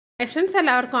Friends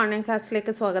എല്ലാവർക്കും online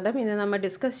ക്ലാസ്സിലേക്ക് സ്വാഗതം. ഇന്ന് നമ്മൾ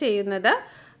ഡിസ്കസ് ചെയ്യുന്നത്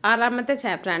ആറാമത്തെ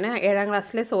ചാപ്റ്ററാണ്. 7ാം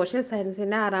ക്ലാസ്സിലെ സോഷ്യൽ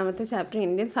സയൻസിൻ്റെ 6ാമത്തെ ചാപ്റ്റർ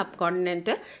ഇന്ത്യൻ സബ്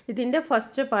കോണ്ടിനെൻറ്റ്. ഇതിൻ്റെ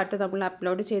ഫസ്റ്റ് പാർട്ട് നമ്മൾ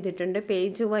അപ്ലോഡ് ചെയ്തിട്ടുണ്ട്.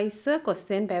 പേജ് വൈസ്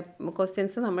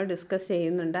ക്വസ്റ്റ്യൻസ് നമ്മൾ ഡിസ്കസ്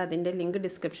ചെയ്യുന്നുണ്ട്. അതിൻ്റെ ലിങ്ക്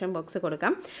ഡിസ്ക്രിപ്ഷൻ ബോക്സ്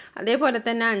കൊടുക്കാം. അതേപോലെ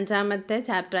തന്നെ 5ാമത്തെ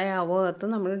ചാപ്റ്ററായ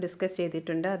അവത്ത് നമ്മൾ ഡിസ്കസ്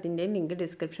ചെയ്തിട്ടുണ്ട്. അതിൻ്റെ ലിങ്ക്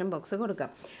ഡിസ്ക്രിപ്ഷൻ ബോക്സ്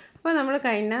കൊടുക്കാം. അപ്പോൾ നമ്മൾ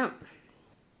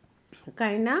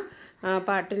കഴിഞ്ഞ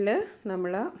പാർട്ടിൽ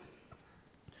നമ്മൾ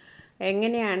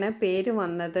എങ്ങനെയാണ് പേര്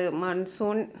വന്നത്,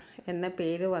 മൺസൂൺ എന്ന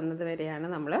പേര് വന്നത് വരെയാണ്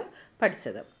നമ്മൾ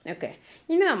പഠിച്ചത്. ഓക്കെ,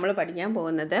 ഇനി നമ്മൾ പഠിക്കാൻ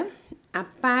പോകുന്നത്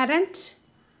അപ്പാരൻറ്റ്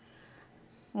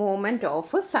മൂവ്മെൻറ്റ്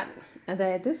ഓഫ് സൺ,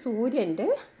 അതായത് സൂര്യൻ്റെ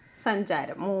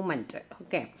സഞ്ചാരം, movement.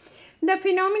 Okay, the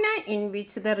phenomena in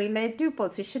which the relative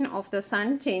position of the sun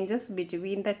changes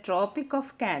between the tropic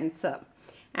of cancer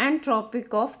and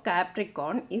tropic of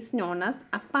Capricorn is known as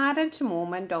apparent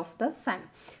movement of the sun.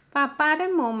 അപ്പോൾ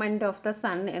apparent movement of the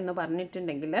sun എന്ന്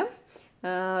പറഞ്ഞിട്ടുണ്ടെങ്കിൽ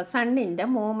സണ്ണിൻ്റെ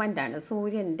മൂവ്മെൻറ്റാണ്,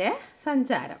 സൂര്യൻ്റെ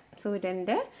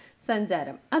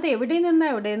സഞ്ചാരം. അത് എവിടെ നിന്ന്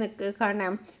എവിടെ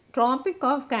കാണാം? ട്രോപ്പിക്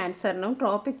ഓഫ് ക്യാൻസറിനും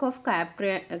ട്രോപ്പിക് ഓഫ്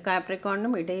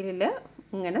കാപ്രിക്കോണിനും ഇടയിൽ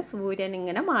സൂര്യൻ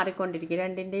ഇങ്ങനെ മാറിക്കൊണ്ടിരിക്കും.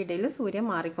 രണ്ടിൻ്റെ ഇടയിൽ സൂര്യൻ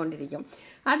മാറിക്കൊണ്ടിരിക്കും.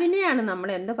 അതിനെയാണ്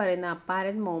നമ്മൾ എന്ത് പറയുന്നത്?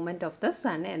 Apparent movement of the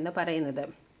sun എന്ന് പറയുന്നത്.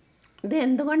 ഇത്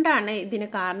എന്തുകൊണ്ടാണ്? ഇതിന്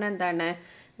കാരണം എന്താണ്?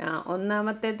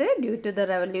 ഒന്നാമത്തേത് due to the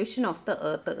revolution of the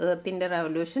എർത്തിൻ്റെ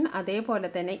revolution, അതേപോലെ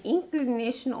തന്നെ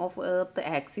ഇൻക്ലിനേഷൻ ഓഫ് എർത്ത്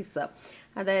ആക്സിസ്,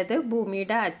 അതായത്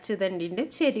ഭൂമിയുടെ അച്ചുതണ്ടിൻ്റെ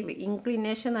ചെരിവ്.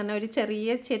 ഇൻക്ലിനേഷൻ എന്ന് പറഞ്ഞാൽ ഒരു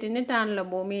ചെറിയ ചെരിഞ്ഞിട്ടാണല്ലോ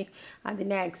ഭൂമി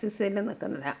അതിൻ്റെ ആക്സിസിൽ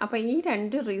നിൽക്കുന്നത്. അപ്പോൾ ഈ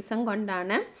രണ്ട് റീസൺ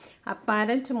കൊണ്ടാണ്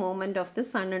apparent movement of the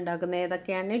sun ഉണ്ടാക്കുന്നത്.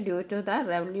 ഏതൊക്കെയാണ്? Due to the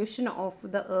revolution of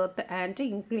the earth and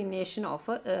inclination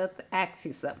of earth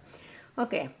axis.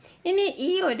 Okay, ഇനി ഈ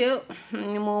ഒരു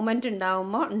മൂവ്മെൻറ്റ്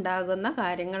ഉണ്ടാകുമ്പോൾ ഉണ്ടാകുന്ന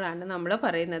കാര്യങ്ങളാണ് നമ്മൾ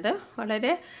പറയുന്നത്.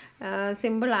 വളരെ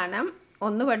സിമ്പിളാണ്.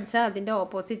 ഒന്ന് പഠിച്ചാൽ അതിൻ്റെ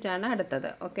ഓപ്പോസിറ്റാണ് അടുത്തത്.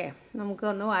 ഓക്കെ, നമുക്ക്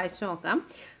ഒന്ന് വായിച്ചു നോക്കാം.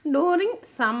 ഡ്യൂറിങ്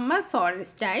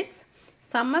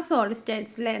സമ്മർ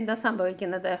സോളിസ്റ്റൈറ്റ്സിൽ എന്താ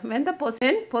സംഭവിക്കുന്നത്? When the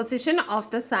position of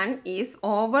the sun is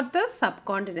over the sub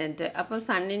continent. അപ്പോൾ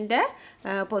സണ്ണിൻ്റെ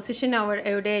പൊസിഷൻ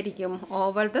എവിടെയായിരിക്കും?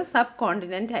 ഓവർ ദ സബ്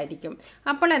കോണ്ടിനെൻറ്റ് ആയിരിക്കും.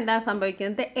 അപ്പോൾ എന്താ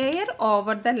സംഭവിക്കുന്നത്? Air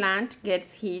over the land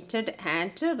gets heated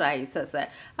and rises.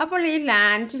 അപ്പോൾ ഈ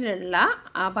ലാൻഡിലുള്ള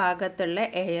ആ ഭാഗത്തുള്ള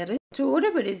എയർ ചൂട്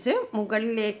പിടിച്ച്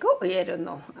മുകളിലേക്ക്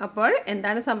ഉയരുന്നു. അപ്പോൾ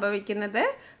എന്താണ് സംഭവിക്കുന്നത്?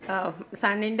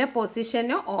 സണ്ണിൻ്റെ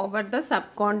പൊസിഷന് ഓവർ ദ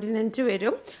സബ് കോണ്ടിനെൻറ്റ്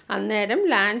വരും. അന്നേരം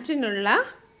ലാൻഡിനുള്ള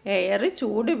എയർ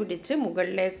ചൂട് പിടിച്ച്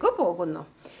മുകളിലേക്ക് പോകുന്നു.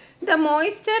 The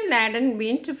moisture Laden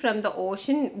wind from the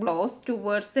ocean blows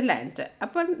towards the land.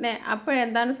 അപ്പോൾ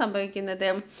എന്താണ് സംഭവിക്കുന്നത്?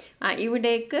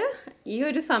 ഇവിടേക്ക് ഈ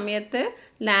ഒരു സമയത്ത്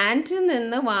ലാൻഡിൽ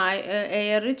നിന്ന്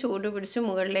എയർ ചൂട് പിടിച്ച്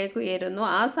മുകളിലേക്ക് ഉയരുന്നു.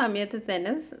 ആ സമയത്ത്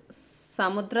തന്നെ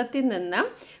സമുദ്രത്തിൽ നിന്ന്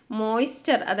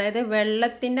മോയ്സ്ചർ, അതായത്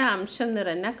വെള്ളത്തിൻ്റെ അംശം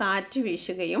നിറഞ്ഞ കാറ്റ്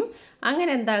വീശുകയും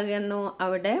അങ്ങനെ എന്താകുന്നു?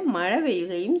 അവിടെ മഴ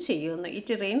പെയ്യുകയും ചെയ്യുന്നു.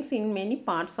 It rains in many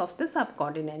parts of the sub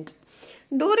continent.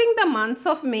 During the months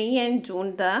of May and June,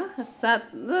 the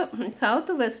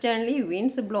southwesterly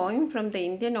winds blowing from the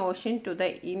Indian Ocean to the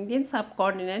Indian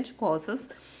subcontinent causes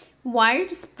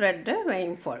widespread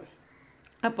rainfall.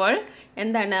 അപ്പോൾ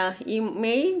എന്താണ്? ഈ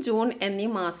May June എന്നീ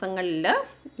മാസങ്ങളിൽ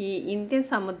ഈ Indian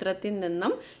സമുദ്രത്തിൽ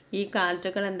നിന്നും ഈ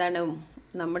കാറ്റുകൾ എന്താണ്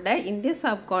നമ്മുടെ ഇന്ത്യൻ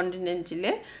സബ് കോണ്ടിനെൻറ്റിൽ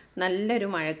നല്ലൊരു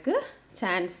മഴയ്ക്ക്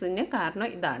ചാൻസിന് കാരണം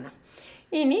ഇതാണ്.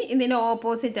 ഇനി ഇതിൻ്റെ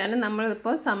ഓപ്പോസിറ്റാണ്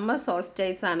നമ്മളിപ്പോൾ സമ്മർ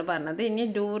സോൾസ്റ്റൈസ് ആണ് പറഞ്ഞത്. ഇനി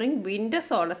ഡ്യൂറിങ് വിൻ്റർ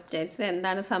സോൾസ്റ്റൈസ്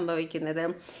എന്താണ് സംഭവിക്കുന്നത്?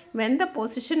 When the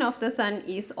position of the sun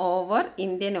is over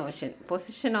Indian Ocean.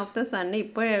 Position of the sun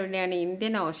ഇപ്പോഴെവിടെയാണ്?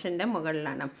 Indian ഓഷൻ്റെ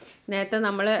മുകളിലാണ്. നേരത്തെ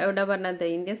നമ്മൾ എവിടെ പറഞ്ഞത്?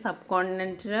 ഇന്ത്യൻ സബ്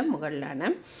കോണ്ടിനെൻറ്റിൻ്റെ മുകളിലാണ്.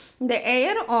 The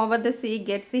air over the sea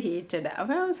gets heated.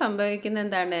 അപ്പോൾ സംഭവിക്കുന്നത്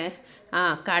എന്താണ്?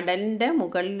 കടലിൻ്റെ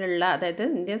മുകളിലുള്ള, അതായത്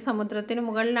ഇന്ത്യൻ സമുദ്രത്തിന്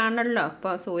മുകളിലാണല്ലോ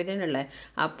ഇപ്പോൾ സൂര്യനുള്ളത്.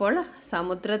 അപ്പോൾ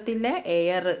സമുദ്രത്തിലെ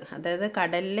എയർ, അതായത്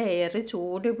കടലിലെ എയർ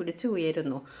ചൂട് പിടിച്ച്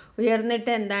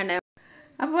ഉയർന്നിട്ട് എന്താണ്?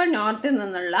 അപ്പോൾ നോർത്തിൽ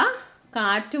നിന്നുള്ള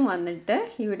കാറ്റും വന്നിട്ട്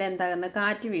ഇവിടെ എന്താകുന്നത്?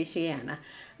 കാറ്റ് വീശുകയാണ്.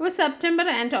 അപ്പോൾ September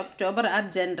and October are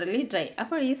generally dry.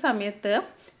 അപ്പോൾ ഈ സമയത്ത്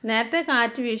നേരത്തെ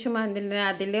കാറ്റ് വീശുമ്പോൾ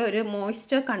അതിൽ ഒരു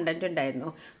മോയ്സ്ചർ കണ്ടൻറ്റ് ഉണ്ടായിരുന്നു.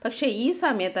 പക്ഷേ ഈ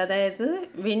സമയത്ത്, അതായത്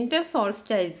വിൻ്റർ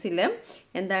സോൾസ്റ്റൈസിൽ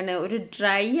എന്താണ്? ഒരു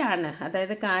ഡ്രൈ ആണ്.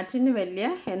 അതായത് കാറ്റിന് വലിയ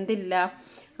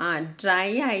ഡ്രൈ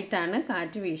ആയിട്ടാണ്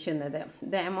കാറ്റ് വീശുന്നത്.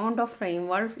 The amount of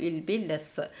rainfall will be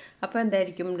less. അപ്പോൾ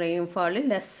എന്തായിരിക്കും? റെയിൻഫോൾ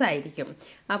ലെസ് ആയിരിക്കും.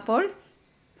 അപ്പോൾ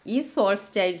ഈ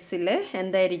സോൾസ്റ്റൈസിൽ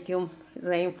എന്തായിരിക്കും?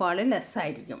 റെയിൻഫോൾ ലെസ്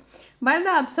ആയിരിക്കും. But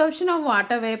the absorption of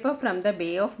water vapor from the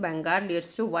Bay of Bengal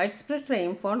leads to widespread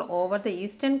rainfall over the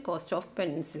eastern coast of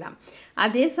peninsula.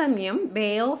 അതേസമയം bay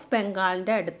of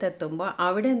ബംഗാളിൻ്റെ അടുത്തെത്തുമ്പോൾ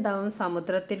അവിടെ എന്താവും?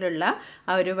 സമുദ്രത്തിലുള്ള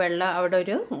ആ ഒരു വെള്ളം അവിടെ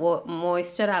ഒരു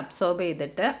മോയ്സ്ചർ അബ്സോർബ്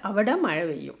ചെയ്തിട്ട് അവിടെ മഴ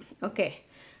പെയ്യും. ഓക്കെ,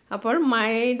 അപ്പോൾ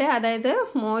മഴയുടെ അതായത്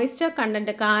മോയ്സ്ചർ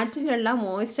കണ്ടൻറ്റ് കാറ്റിലുള്ള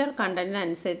മോയ്സ്ചർ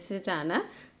കണ്ടൻറ്റിനനുസരിച്ചിട്ടാണ്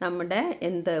നമ്മുടെ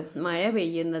മഴ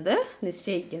പെയ്യുന്നത്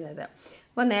നിശ്ചയിക്കുന്നത്.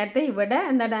 അപ്പോൾ നേരത്തെ ഇവിടെ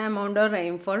എമൗണ്ട് ഓഫ്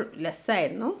റെയിൻഫോൾ ലെസ്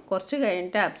ആയിരുന്നു. കുറച്ച്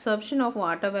കഴിഞ്ഞിട്ട് absorption of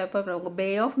water vapour from bay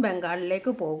of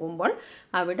ബംഗാളിലേക്ക് പോകുമ്പോൾ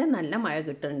അവിടെ നല്ല മഴ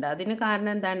കിട്ടുന്നുണ്ട്. അതിന്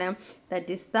കാരണം എന്താണ്?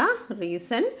 That is the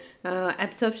reason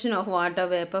absorption of water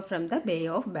vapour from the bay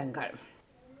of Bengal.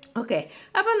 Okay,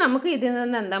 അപ്പോൾ നമുക്ക് ഇതിൽ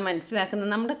നിന്ന് എന്താ മനസ്സിലാക്കുന്നത്?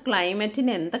 നമ്മുടെ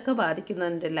ക്ലൈമറ്റിനെ എന്തൊക്കെ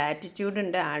ബാധിക്കുന്നുണ്ട്? ലാറ്റിറ്റ്യൂഡ്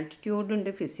ഉണ്ട്, ആൾട്ടിറ്റ്യൂഡ് ഉണ്ട്,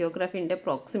 ഫിസിയോഗ്രഫി ഉണ്ട്,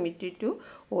 പ്രോക്സിമിറ്റി ടു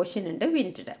ഓഷ്യൻ ഉണ്ട്,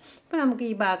 വിൻഡ് ഉണ്ട്. അപ്പോൾ നമുക്ക്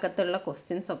ഈ ഭാഗത്തുള്ള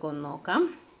ക്വസ്റ്റ്യൻസ് ഒക്കെ ഒന്ന് നോക്കാം.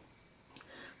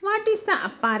 What is the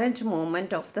apparent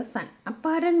movement of the sun?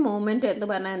 Apparent movement എന്ന്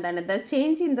പറഞ്ഞാൽ എന്താണ്? The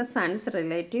change in the sons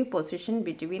relative position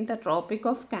between the tropic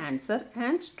of cancer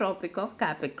and tropic of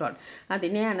Capricorn.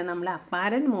 അതിനെയാണ് നമ്മൾ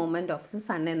apparent movement of the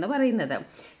sun എന്ന് പറയുന്നത്.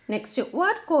 Next,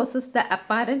 what causes the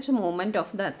apparent movement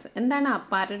of the എന്താണ്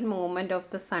apparent movement of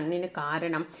the സണ്ണിന്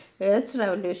കാരണം? Earth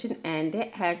revolution and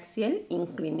axial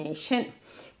inclination.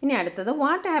 ഇനി അടുത്തത്,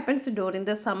 what happens during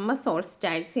the summer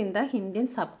solstice in the Indian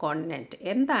sub continent?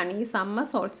 എന്താണ് ഈ summer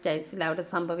സോൾസ്റ്റിസിൽ അവിടെ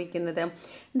സംഭവിക്കുന്നത്?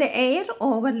 The air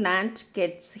over land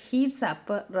gets heats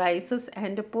up, rises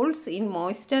and pulls in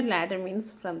moisture ladder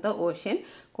means from the ocean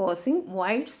causing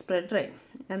wide spread rain.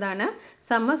 അതാണ്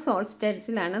summer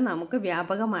സോൾസ്റ്റിസിലാണ് നമുക്ക്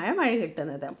വ്യാപകമായ മഴ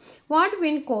കിട്ടുന്നത്. What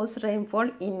wind cos rainfall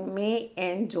in May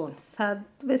and June?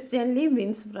 South വെസ്റ്റേൺലി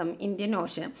winds from Indian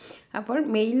ocean. അപ്പോൾ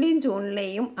മെയ്യിലെയും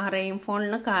ജൂണിലെയും ആ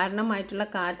റെയിൻഫോളിന് കാരണമായിട്ടുള്ള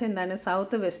കാറ്റ് എന്താണ്?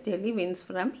 South വെസ്റ്റേൺലി winds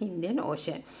from Indian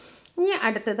ocean. ഇനി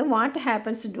അടുത്തത്, what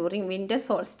happens during winter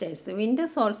solstice? Winter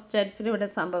സോൾസ്റ്റിസിൽ ഇവിടെ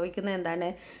സംഭവിക്കുന്നത്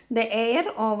എന്താണ്? The air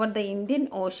over the Indian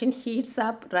ocean heats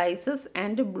up, rises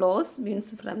and blows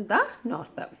winds from the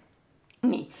north.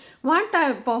 ഇനി വാട്ട്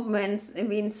ടൈപ്പ് ഓഫ്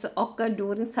വിൻഡ്സ് ഒക്കെ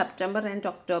ഡ്യൂറിങ് സെപ്റ്റംബർ ആൻഡ്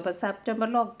ഒക്ടോബർ?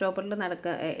 സെപ്റ്റംബറിലും ഒക്ടോബറിലും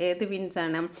ഏത്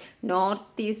വിൻഡ്സാണ്?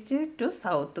 North east to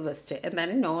south west.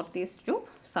 എന്താണ് north east to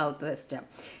south west?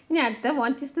 ഇനി അടുത്ത,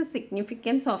 what is the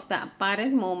significance of the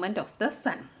apparent movement of the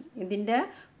sun? ഇതിൻ്റെ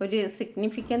ഒരു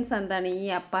significance എന്താണ്? ഈ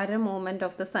apparent movement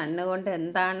of the sun കൊണ്ട്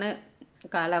എന്താണ്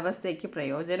കാലാവസ്ഥയ്ക്ക്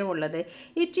പ്രയോജനമുള്ളത്?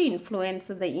 It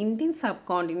influence the Indian sub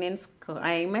continents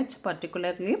climate,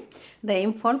 particularly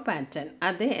rainfall pattern.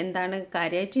 അത് എന്താണ്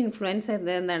കാര്യമായിട്ട് ഇൻഫ്ലുവൻസ്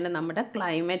ചെയ്തത്? എന്താണ്? നമ്മുടെ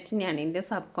ക്ലൈമറ്റിനെയാണ്. ഇന്ത്യൻ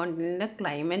സബ് കോണ്ടിനെൻ്റിൻ്റെ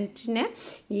ക്ലൈമറ്റിനെ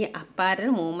ഈ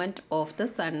apparent movement of the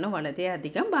sun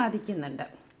വളരെയധികം ബാധിക്കുന്നുണ്ട്.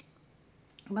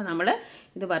 അപ്പോൾ നമ്മൾ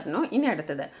ഇത് പറഞ്ഞു. ഇനി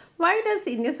അടുത്തത്, why does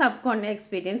Indian sub continent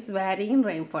experience varying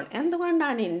rainfall?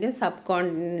 എന്തുകൊണ്ടാണ് ഇന്ത്യൻ സബ്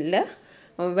കോണ്ടിനെൻ്റിൽ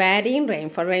വാരിയിങ്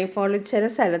റെയിൻഫോൾ ചില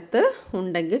സ്ഥലത്ത്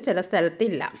ഉണ്ടെങ്കിൽ ചില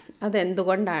സ്ഥലത്തില്ല?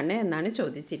 അതെന്തുകൊണ്ടാണ് എന്നാണ്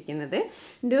ചോദിച്ചിരിക്കുന്നത്.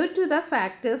 Due to the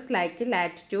factors like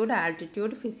latitude,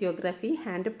 altitude, physiography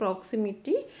and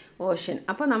proximity ocean.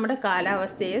 അപ്പോൾ നമ്മുടെ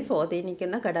കാലാവസ്ഥയെ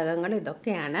സ്വാധീനിക്കുന്ന ഘടകങ്ങൾ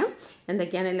ഇതൊക്കെയാണ്.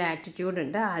 എന്തൊക്കെയാണ്? ലാറ്റിറ്റ്യൂഡ്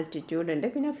ഉണ്ട്, ആൾട്ടിറ്റ്യൂഡ് ഉണ്ട്,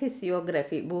 പിന്നെ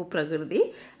ഫിസിയോഗ്രഫി ഭൂപ്രകൃതി,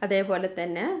 അതേപോലെ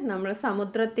തന്നെ നമ്മൾ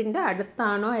സമുദ്രത്തിൻ്റെ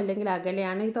അടുത്താണോ അല്ലെങ്കിൽ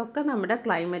അകലെയാണോ, ഇതൊക്കെ നമ്മുടെ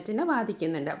ക്ലൈമറ്റിനെ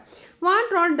ബാധിക്കുന്നുണ്ട്. What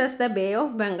role does the bay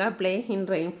of Bengal play in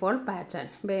rainfall pattern?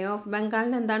 Bay of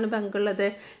ബംഗാളിന് എന്താണ് പങ്കുള്ളത്?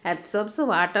 Absorbs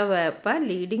water vapour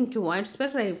leading to wide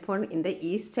spread rainfall in the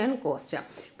eastern cost.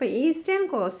 ഇപ്പോൾ ഈസ്റ്റേൺ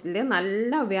കോസ്റ്റിൽ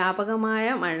നല്ല വ്യാപകമായ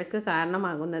മഴയ്ക്ക്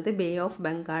കാരണമാകുന്നത് ബേ ഓഫ്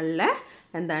ബംഗാളിലെ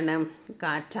എന്താണ്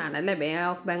കാറ്റാണ് അല്ലേ. ബേ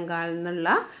ഓഫ് ബംഗാളിൽ നിന്നുള്ള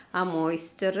ആ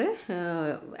മോയ്സ്ചർ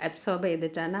അബ്സോർബ്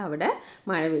ചെയ്തിട്ടാണ് അവിടെ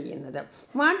മഴ പെയ്യുന്നത്.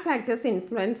 What factors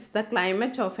influence the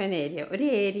climate of N area? ഒരു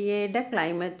ഏരിയയുടെ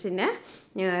ക്ലൈമറ്റിനെ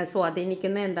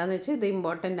സ്വാധീനിക്കുന്നത് എന്താണെന്ന് വെച്ചാൽ ഇത്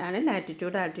ഇമ്പോർട്ടൻ്റ് ആണ്.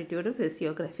 Latitude, altitude,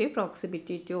 physiography,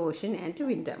 proximity to ocean and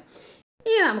winter.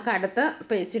 ഇനി നമുക്ക് അടുത്ത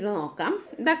പേജിൽ നോക്കാം.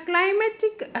 The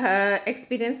climatic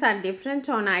experience are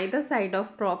different on either side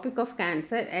of tropic of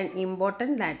cancer and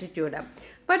important latitude.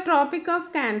 അപ്പോൾ ട്രോപ്പിക് ഓഫ്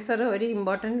ക്യാൻസർ ഒരു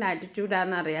ഇമ്പോർട്ടൻറ്റ്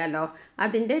ലാറ്റിറ്റ്യൂഡാണെന്ന് അറിയാലോ.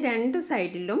 അതിൻ്റെ രണ്ട്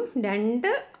സൈഡിലും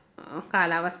രണ്ട്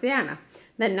കാലാവസ്ഥയാണ്.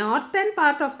 The northern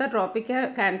part of the tropic of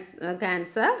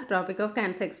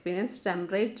cancer experience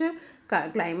temperate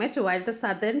climate while the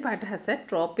southern part has a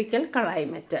tropical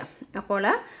climate. അപ്പോൾ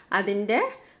അതിൻ്റെ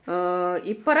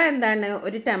ഇപ്പുറം എന്താണ്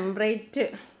ഒരു ടെമ്പറേറ്റ്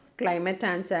ക്ലൈമറ്റ്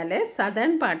ആണെന്ന് വെച്ചാൽ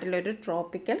southern പാർട്ടിലൊരു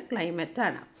tropical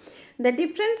ക്ലൈമറ്റാണ്. The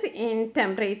difference in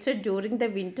temperature during the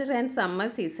winter and summer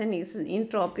season is in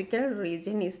tropical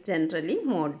region is generally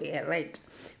moderate,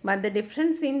 but the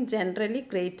difference is generally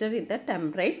greater in the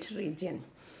temperate region.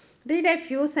 Read a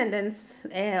few sentences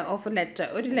of a letter.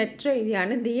 ഒരു letter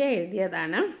എഴുതിയാണ്, Diya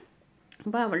എഴുതിയതാണ്.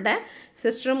 അപ്പോൾ അവളുടെ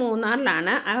sister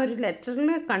മൂന്നാറിലാണ്. ആ ഒരു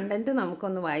ലെറ്ററിലെ content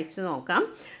നമുക്കൊന്ന് വായിച്ചു നോക്കാം.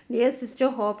 Dear sister,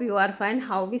 hope you are fine.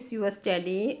 How is your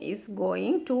study is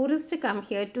going? Tourists come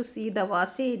here to see the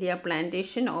vast area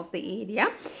plantation of the area,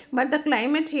 but the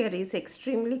climate here is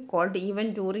extremely cold.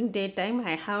 Even during daytime,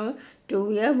 I have to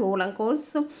wear woolen coats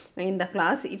in the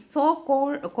class. It's so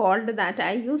cold that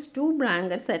I use 2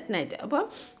 blankets at night. അപ്പോൾ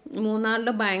മൂന്നാറിൽ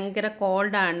ഭയങ്കര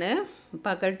കോൾഡാണ്.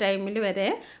 പകൽ ടൈമിൽ വരെ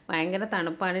ഭയങ്കര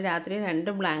തണുപ്പാണ്. രാത്രി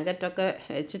 2 ബ്ലാങ്കറ്റൊക്കെ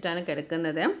വെച്ചിട്ടാണ്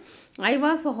കിടക്കുന്നത്. I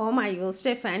was home. I used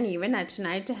a fan even at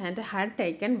night and had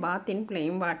taken bath in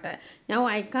plain water. Now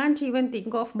I can't even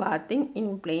think of bathing in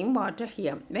plain water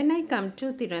here. When I come to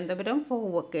Thiruvananthapuram for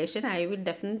vacation, I will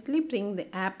definitely bring the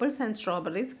apples and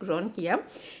strawberries grown here,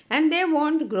 and they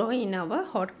won't grow in our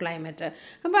hot climate.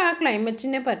 അപ്പോൾ ആ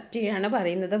ക്ലൈമറ്റിനെ പറ്റിയാണ്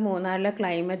പറയുന്നത്. മൂന്നാറിലെ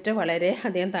climate വളരെ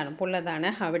അധികം തണുപ്പുള്ളതാണ്.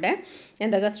 അവിടെ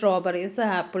എന്തൊക്കെ strawberries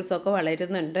ആപ്പിൾസൊക്കെ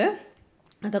വളരുന്നുണ്ട്.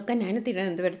 അതൊക്കെ ഞാൻ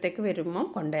തിരുവനന്തപുരത്തേക്ക് വരുമ്പോൾ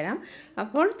കൊണ്ടുവരാം.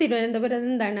 അപ്പോൾ തിരുവനന്തപുരം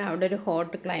എന്താണ്, അവിടെ ഒരു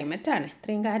ഹോട്ട് ക്ലൈമറ്റാണ്.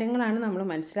 ഇത്രയും കാര്യങ്ങളാണ് നമ്മൾ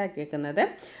മനസ്സിലാക്കി വെക്കുന്നത്.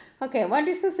 Okay, what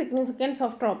is the significance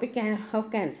of Tropic of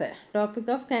Cancer? Tropic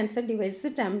of Cancer divides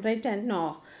temperate and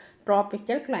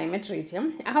tropical climate region.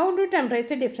 How do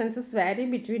temperature differences vary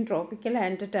between tropical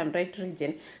and temperate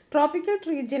region? Tropical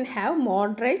region have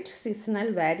moderate seasonal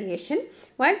variation,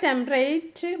 while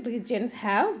temperate regions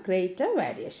have greater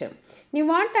variation. Now,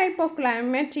 what type of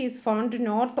climate is found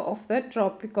north of the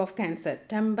Tropic of Cancer?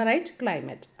 Temperate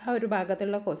climate. ആ ഒരു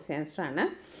ഭാഗത്തുള്ള questions ആണ്.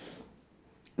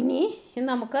 ഇനി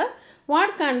നമുക്ക്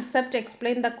what concept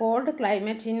explain the called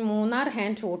climate in Munnar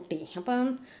and Ooty. അപ്പം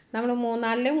നമ്മൾ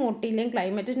മൂന്നാറിലെയും ഊട്ടിയിലെയും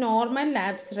climate normal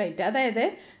labs rate, അതായത്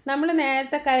നമ്മൾ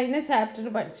നേരത്തെ കഴിഞ്ഞ chapter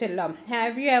പഠിച്ചല്ലോ.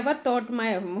 Have you ever thought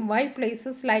Y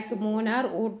places like Munnar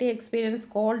Ooty experience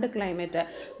called climate?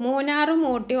 മൂന്നാറും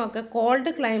ഊട്ടിയും ഒക്കെ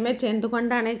കോൾഡ് ക്ലൈമറ്റ്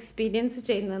എന്തുകൊണ്ടാണ് എക്സ്പീരിയൻസ്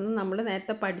ചെയ്യുന്നതെന്ന് നമ്മൾ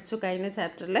നേരത്തെ പഠിച്ചു കഴിഞ്ഞ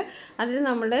ചാപ്റ്ററിൽ. അതിൽ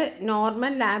നമ്മൾ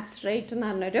നോർമൽ ലാബ്സ് റേറ്റ് എന്ന്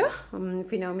പറഞ്ഞൊരു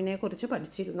ഫിനോമിനെ കുറിച്ച്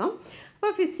പഠിച്ചിരുന്നു.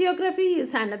 അപ്പോൾ physiography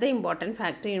is another important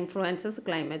factor influences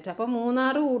climate. അപ്പോൾ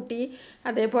മൂന്നാർ ഊട്ടി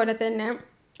അതേപോലെ തന്നെ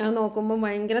നോക്കുമ്പോൾ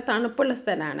ഭയങ്കര തണുപ്പുള്ള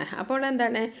സ്ഥലമാണ്. അപ്പോൾ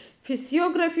എന്താണ്,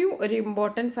 ഫിസിയോഗ്രഫിയും ഒരു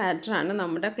ഇമ്പോർട്ടൻറ്റ് ഫാക്ടറാണ്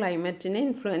നമ്മുടെ ക്ലൈമറ്റിനെ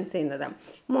ഇൻഫ്ലുവൻസ് ചെയ്യുന്നത്.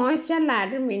 Moist and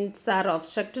ladder winds R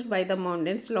obstructed by the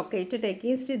mountains located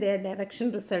against their direction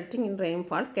resulting in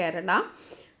rainfall.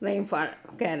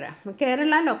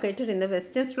 Kerala located in the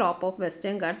western slope of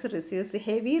Western Ghats receives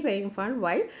heavy rainfall,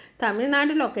 while Tamil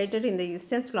Nadu located in the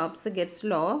eastern slopes gets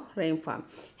low rainfall.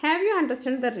 Have you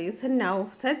understood the reason now?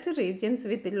 Such regions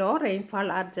with low rainfall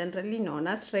are generally known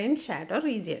as rain shadow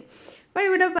region. അപ്പോൾ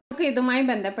ഇവിടെ നമുക്ക് ഇതുമായി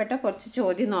ബന്ധപ്പെട്ട കുറച്ച്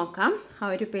ചോദ്യം നോക്കാം.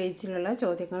 ആ ഒരു പേജിലുള്ള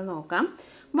ചോദ്യങ്ങൾ നോക്കാം.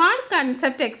 What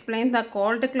concept explain the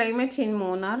called climate in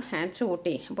Munnar and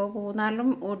Ooty. അപ്പോൾ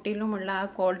മൂന്നാറിലും ഊട്ടിയിലുമുള്ള ആ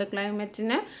കോൾഡ്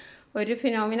ക്ലൈമറ്റിന് ഒരു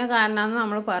ഫിനോമിന കാരണമെന്ന്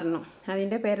നമ്മൾ പറഞ്ഞു.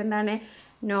 അതിൻ്റെ പേരെന്താണ്?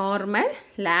 Normal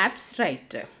labs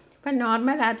rate. അപ്പം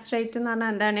നോർമൽ ലാബ്സ് റേറ്റ് എന്ന്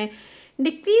പറഞ്ഞാൽ എന്താണ്?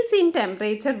 Decrease in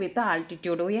temperature with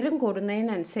altitude. ഉയരം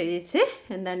കൂടുന്നതിനനുസരിച്ച്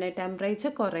എന്താണ്,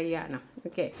 ടെമ്പറേച്ചർ കുറയുകയാണ്.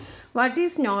 Okay, what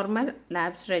is normal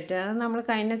labs rate? അത് നമ്മൾ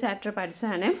കഴിഞ്ഞ ചാപ്റ്റർ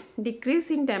പഠിച്ചതാണ്.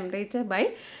 Decrease in temperature by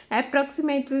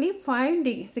approximately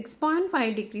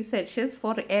 6.5 degree Celsius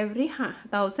for every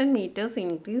 1000 metres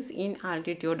increase in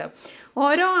altitude.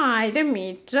 ഓരോ 1000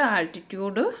 മീറ്റർ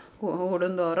ആൾട്ടിറ്റ്യൂഡ്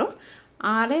കൂടുന്തോറും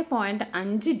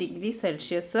 6.5 ഡിഗ്രി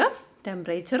സെൽഷ്യസ്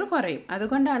ടെമ്പറേച്ചർ കുറയും.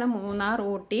 അതുകൊണ്ടാണ് മൂന്നാർ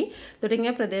ഊട്ടി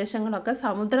തുടങ്ങിയ പ്രദേശങ്ങളൊക്കെ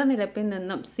സമുദ്രനിരപ്പിൽ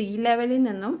നിന്നും സീ ലെവലിൽ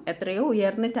നിന്നും എത്രയോ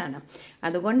ഉയർന്നിട്ടാണ്.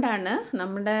 അതുകൊണ്ടാണ്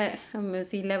നമ്മുടെ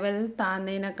സീ ലെവൽ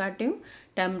താഴ്ന്നതിനെക്കാട്ടിയും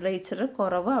ടെമ്പറേച്ചർ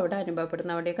കുറവ് അവിടെ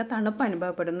അനുഭവപ്പെടുന്നത്, അവിടെയൊക്കെ തണുപ്പ്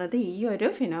അനുഭവപ്പെടുന്നത് ഈ ഒരു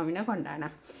ഫിനോമിന കൊണ്ടാണ്.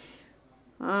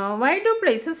 Why do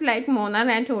places like Munnar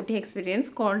and Ooty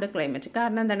experience called climate?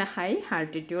 കാരണം എന്താണ്? ഹൈ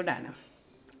ആൾട്ടിറ്റ്യൂഡാണ്.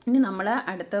 ഇനി നമ്മൾ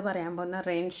അടുത്ത് പറയാൻ പോകുന്ന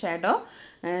റെയിൻ ഷാഡോ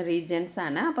റീജിയൻസ്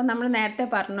ആണ്. അപ്പം നമ്മൾ നേരത്തെ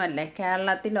പറഞ്ഞു അല്ലേ,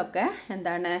 കേരളത്തിലൊക്കെ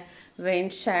എന്താണ്, റെയിൻ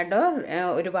ഷാഡോ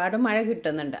ഒരുപാട് മഴ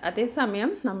കിട്ടുന്നുണ്ട്.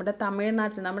 അതേസമയം നമ്മുടെ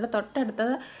തമിഴ്നാട്ടിൽ, നമ്മുടെ തൊട്ടടുത്ത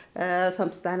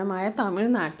സംസ്ഥാനമായ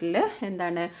തമിഴ്നാട്ടിൽ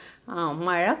എന്താണ്,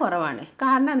 മഴ കുറവാണ്.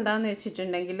 കാരണം എന്താണെന്ന്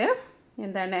വെച്ചിട്ടുണ്ടെങ്കിൽ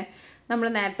എന്താണ്, നമ്മൾ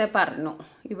നേരത്തെ പറഞ്ഞു,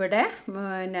 ഇവിടെ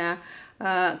പിന്നെ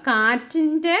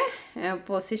കാറ്റിൻ്റെ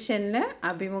പൊസിഷനിൽ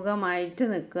അഭിമുഖമായിട്ട്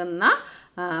നിൽക്കുന്ന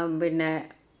പിന്നെ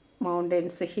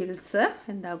മൗണ്ടൻസ്, ഹിൽസ്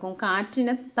എന്താക്കും,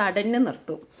 കാറ്റിനെ തടഞ്ഞു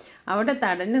നിർത്തും. അവിടെ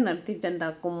തടഞ്ഞു നിർത്തിയിട്ട്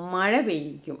എന്താക്കും, മഴ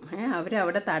പെയ്യിക്കും.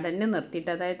 അവരവിടെ തടഞ്ഞു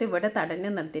നിർത്തിയിട്ട്, അതായത് ഇവിടെ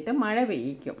തടഞ്ഞു നിർത്തിയിട്ട് മഴ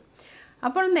പെയ്യിക്കും.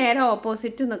 അപ്പോൾ നേരെ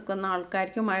ഓപ്പോസിറ്റ് നിൽക്കുന്ന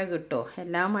ആൾക്കാർക്ക് മഴ കിട്ടുമോ?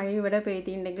 എല്ലാ മഴയും ഇവിടെ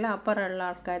പെയ്തിട്ടുണ്ടെങ്കിൽ അപ്പുറമുള്ള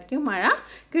ആൾക്കാർക്ക് മഴ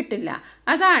കിട്ടില്ല.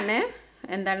 അതാണ്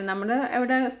എന്താണ് നമ്മൾ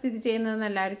എവിടെ സ്ഥിതി ചെയ്യുന്നതെന്ന്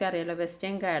എല്ലാവർക്കും അറിയാലോ,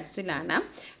 വെസ്റ്റേൺ ഘാട്സിലാണ്.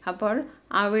 അപ്പോൾ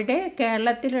അവിടെ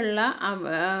കേരളത്തിൽ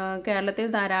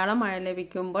ധാരാളം മഴ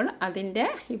ലഭിക്കുമ്പോൾ അതിൻ്റെ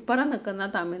ഇപ്പുറം നിൽക്കുന്ന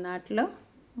തമിഴ്നാട്ടിൽ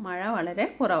മഴ വളരെ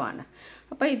കുറവാണ്.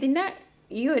 അപ്പോൾ ഇതിൻ്റെ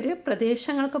ഈ ഒരു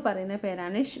പ്രദേശങ്ങൾക്ക് പറയുന്ന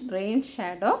പേരാണ് റെയിൻ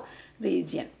ഷാഡോ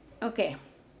റീജിയൻ. ഓക്കെ,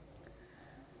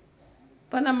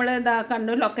 ഇപ്പോൾ നമ്മൾ ഇതാ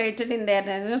കണ്ടു located in there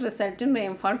resulting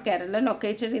rainfall Kerala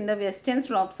located in the western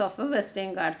slopes of western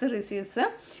guards receives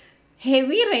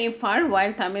heavy rainfall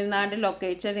while Tamil Nadu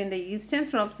located in the eastern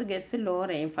slopes gets low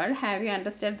rainfall. Have you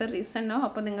understood the reason? No?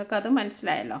 അപ്പോൾ നിങ്ങൾക്ക് അത്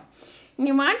മനസ്സിലായല്ലോ.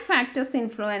 ഇനി what factors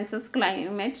influences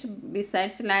climate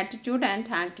besides latitude and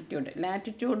altitude?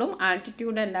 ലാറ്റിറ്റ്യൂഡും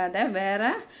ആൾട്ടിറ്റ്യൂഡും അല്ലാതെ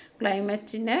വേറെ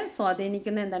ക്ലൈമറ്റിനെ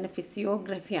സ്വാധീനിക്കുന്ന എന്താണ്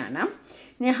ഫിസിയോഗ്രഫിയാണ്.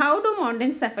 ഇനി how do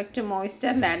mountains effect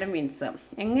moisture land wins?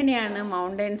 എങ്ങനെയാണ്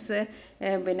മൗണ്ടൻസ്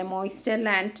പിന്നെ മോയ്സ്ചർ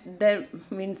ലാൻഡ്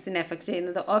വിൻസിനെ എഫക്റ്റ്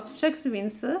ചെയ്യുന്നത്? ഒബ്സ്ട്രക്ട്സ്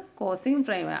വിൻസ് കോസിങ്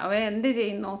ഫ്രെയിം അവ എന്ത്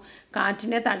ചെയ്യുന്നു?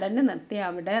 കാറ്റിനെ തടഞ്ഞു നിർത്തി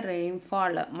അവിടെ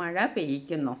റെയിൻഫോൾ മഴ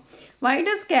പെയ്യിക്കുന്നു. Why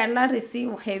does Kerala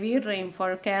receive heavy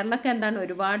rainfall? കേരളക്ക് എന്താണ്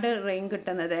ഒരുപാട് റെയിൻ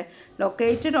കിട്ടുന്നത്?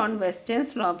 Located on western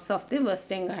slopes of the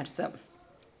western guards.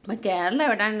 അപ്പോൾ കേരള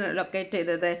എവിടെയാണ് ലൊക്കേറ്റ്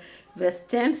ചെയ്തത്?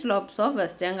 Western slopes of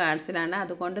western ഗാർഡ്സിലാണ്.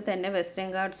 അതുകൊണ്ട് തന്നെ വെസ്റ്റേൺ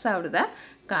ഗാർഡ്സ് അവിടുത്തെ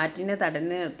കാറ്റിനെ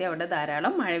തടഞ്ഞു നിർത്തി അവിടെ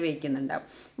ധാരാളം മഴ പെയ്യ്ക്കുന്നുണ്ടാവും.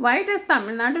 Why does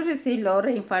Tamil Nadu receive law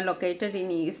rainfall located in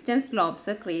eastern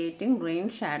slopes creating rain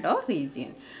shadow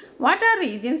region? What are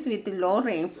regions with law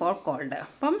rainfall called?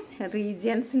 അപ്പം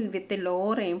റീജിയൻസിൽ വിത്ത് ലോ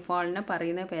റെയിൻഫോളിനെ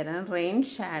പറയുന്ന പേരാണ് റെയിൻ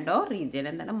ഷാഡോ റീജിയൻ.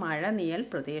 എന്താണ്? മഴ നിഴൽ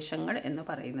പ്രദേശങ്ങൾ എന്ന്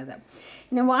പറയുന്നത്.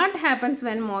 ഇനി what happens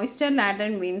when moisture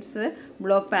Laden winds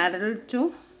blow parallel to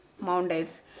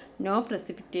mountains? No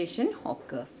precipitation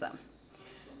occurs.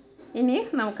 ഇനി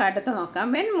നമുക്ക് അടുത്ത് നോക്കാം.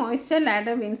 When moisture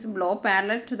ladder wins blow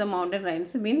parallel to the mountain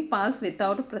Reigns wind pass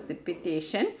without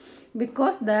precipitation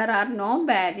because there are no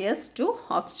barriers to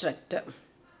obstruct.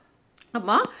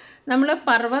 അപ്പോൾ നമ്മൾ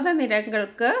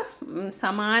പർവ്വതനിരകൾക്ക്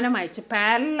സമാനമായിട്ട്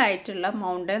പാരലായിട്ടുള്ള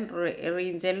mountain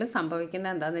റീജിയനിൽ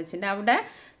സംഭവിക്കുന്നത് എന്താണെന്ന് വെച്ചിട്ടുണ്ടെങ്കിൽ അവിടെ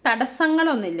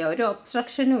തടസ്സങ്ങളൊന്നുമില്ല, ഒരു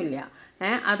ഒബ്സ്ട്രക്ഷനും ഇല്ല.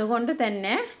 അതുകൊണ്ട്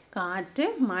തന്നെ കാറ്റ്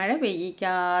മഴ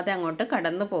പെയ്യിക്കാതെ അങ്ങോട്ട്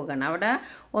കടന്നു പോകണം. അവിടെ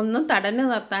ഒന്നും തടഞ്ഞു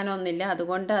നിർത്താനൊന്നുമില്ല.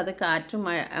 അതുകൊണ്ട് അത്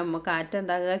കാറ്റ്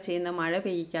എന്താകുക ചെയ്യുന്ന മഴ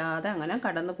പെയ്യിക്കാതെ അങ്ങനെ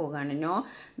കടന്നു പോകുകയാണ്.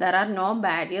 There are no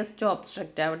barriers to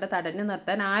obstruct. അവിടെ തടഞ്ഞു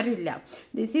നിർത്താൻ ആരുമില്ല.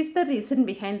 This is the reason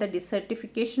behind the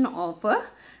desertification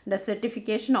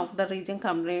of the region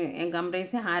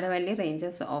comprise Aravalli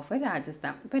ranges of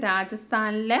Rajasthan. ഇപ്പോൾ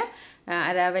രാജസ്ഥാനിലെ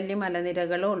അരാവല്ലി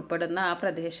മലനിരകൾ ഉൾപ്പെടുന്ന ആ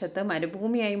പ്രദേശത്ത്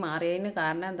മരുഭൂമിയായി മാറിയതിന്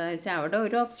കാരണം എന്താണെന്ന് വെച്ചാൽ അവിടെ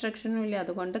ഒരു ഒബ്സ്ട്രക്ഷനും ഇല്ല.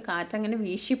 അതുകൊണ്ട് കാറ്റങ്ങനെ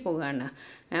വീശിപ്പോവുകയാണ്.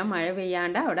 മഴ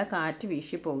പെയ്യാണ്ട് അവിടെ കാറ്റ്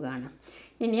വീശിപ്പോവുകയാണ്.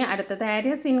 ഇനി അടുത്തത്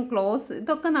ഏരിയസ് ഇൻ ക്ലോസ്.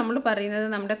 ഇതൊക്കെ നമ്മൾ പറയുന്നത്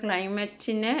നമ്മുടെ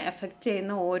ക്ലൈമറ്റിനെ എഫക്റ്റ്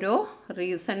ചെയ്യുന്ന ഓരോ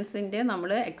റീസൺസിൻ്റെ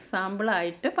നമ്മൾ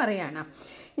എക്സാമ്പിളായിട്ട് പറയുകയാണ്.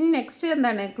 ഇനി നെക്സ്റ്റ്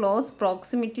എന്താണ്? Close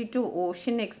proximity to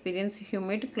ocean experience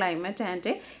humid climate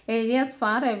and areas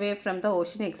far away from the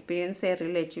ocean experience A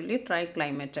relatively dry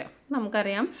climate.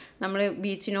 നമുക്കറിയാം നമ്മൾ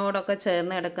ബീച്ചിനോടൊക്കെ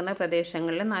ചേർന്ന് കിടക്കുന്ന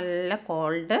പ്രദേശങ്ങളിൽ നല്ല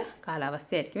കോൾഡ്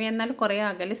കാലാവസ്ഥയായിരിക്കും. എന്നാൽ കുറേ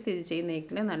അകലെ സ്ഥിതി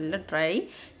ചെയ്യുന്നതിൽ നല്ല ഡ്രൈ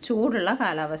ചൂടുള്ള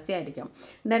കാലാവസ്ഥയായിരിക്കും.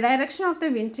 The direction of the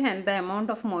wind and the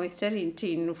amount of moisture it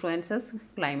influences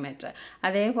climate.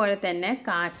 അതേപോലെ തന്നെ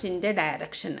കാറ്റിൻ്റെ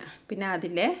ഡയറക്ഷൻ, പിന്നെ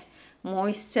അതിലെ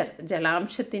മോയ്സ്ചർ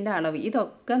ജലാംശത്തിൻ്റെ അളവ്,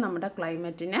 ഇതൊക്കെ നമ്മുടെ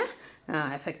ക്ലൈമറ്റിനെ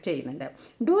എഫക്റ്റ് ചെയ്യുന്നുണ്ട്.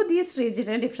 Do these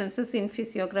regional differences in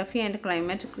physiography and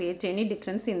climate create any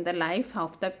difference in the life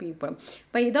of the people?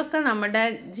 അപ്പോൾ ഇതൊക്കെ നമ്മുടെ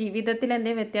ജീവിതത്തിൽ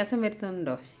എന്തെങ്കിലും വ്യത്യാസം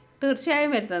വരുത്തുന്നുണ്ടോ?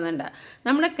 തീർച്ചയായും വരുത്തുന്നുണ്ട്.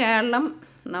 നമ്മുടെ കേരളം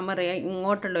നമ്മറിയാം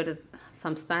ഇങ്ങോട്ടുള്ളൊരു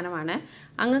സംസ്ഥാനമാണ്.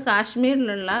 അങ്ങ്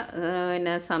കാശ്മീരിലുള്ള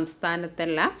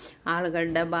സംസ്ഥാനത്തുള്ള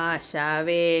ആളുകളുടെ ഭാഷ,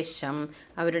 വേഷം,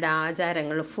 അവരുടെ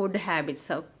ആചാരങ്ങൾ, ഫുഡ്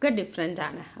ഹാബിറ്റ്സ് ഒക്കെ ഡിഫറെൻ്റ്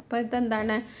ആണ്. അപ്പോൾ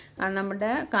ഇതെന്താണ്?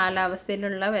 നമ്മുടെ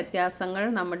കാലാവസ്ഥയിലുള്ള വ്യത്യാസങ്ങൾ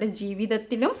നമ്മുടെ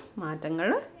ജീവിതത്തിലും മാറ്റങ്ങൾ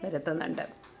വരുത്തുന്നുണ്ട്.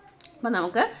 അപ്പോൾ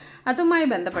നമുക്ക് അതുമായി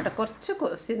ബന്ധപ്പെട്ട കുറച്ച്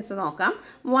ക്വസ്റ്റ്യൻസ് നോക്കാം.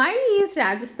 Y is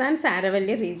രാജസ്ഥാൻസ്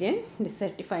Aravalli region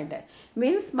ഡിസർട്ടിഫൈഡ്?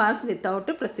 Winds pass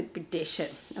without precipitation.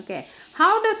 Okay.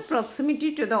 How does proximity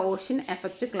to the ocean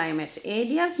effect climate?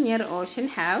 Areas near ocean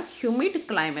have humid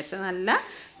climate. നല്ല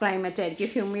ക്ലൈമറ്റ്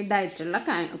ആയിരിക്കും, ഹ്യൂമിഡ് ആയിട്ടുള്ള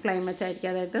ക്ലൈമറ്റ്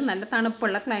ആയിരിക്കും, അതായത് നല്ല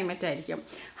തണുപ്പുള്ള ക്ലൈമറ്റ് ആയിരിക്കും.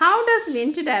 How does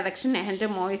wind direction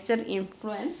and moisture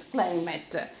influence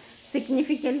climate?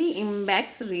 significantly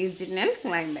impacts regional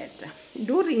climate.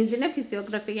 Do regional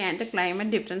physiography and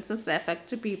climate differences affect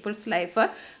people's life?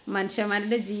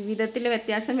 മനുഷ്യന്മാരുടെ ജീവിതത്തിൽ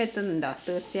വ്യത്യാസം വരുത്തുന്നുണ്ടോ?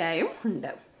 തീർച്ചയായും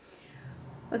ഉണ്ട്.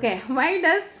 Okay. Why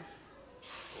does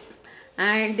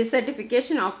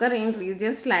desertification occur in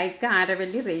regions like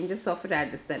Aravalli ranges of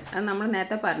Rajasthan? അത് നമ്മൾ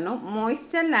നേരത്തെ പറഞ്ഞു.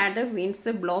 Moisture ladder winds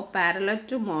blow parallel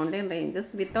to mountain ranges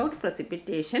without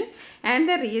precipitation and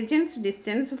the region's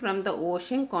distance from the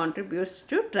ocean contributes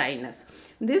to dryness.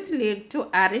 This leads to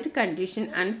arid condition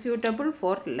unsuitable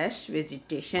for lush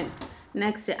vegetation.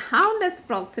 Next, how does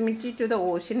proximity to the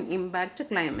ocean impact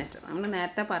climate? നമ്മൾ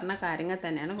നേരത്തെ പറഞ്ഞ കാര്യങ്ങൾ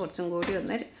തന്നെയാണ്, കുറച്ചും കൂടി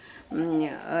ഒന്ന്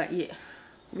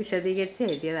വിശദീകരിച്ച്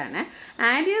എഴുതിയതാണ്.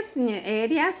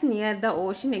 Areas near the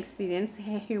Ocean experience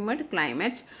A humid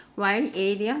climate while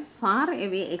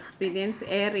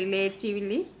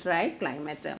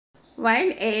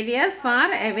areas far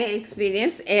away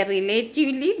experience a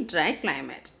relatively dry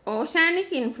climate. Oceanic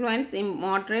influence in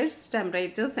moderate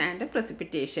temperatures and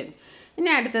precipitation. ഇനി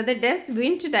അടുത്തത് does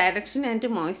wind direction and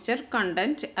moisture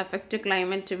content affect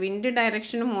climate. Wind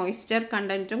ഡയറക്ഷനും moisture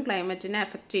കണ്ടൻറ്റും ക്ലൈമറ്റിനെ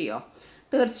affect ചെയ്യുമോ?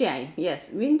 തീർച്ചയായും yes.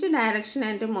 Wind direction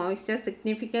and moisture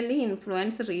significantly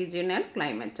influence regional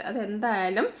climate.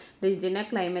 അതെന്തായാലും regional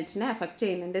ക്ലൈമറ്റിനെ affect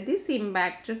ചെയ്യുന്നുണ്ട്. This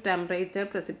impact temperature,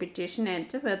 precipitation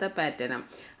and weather pattern.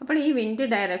 അപ്പോൾ ഈ wind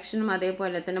ഡയറക്ഷനും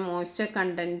അതേപോലെ തന്നെ മോയ്സ്ചർ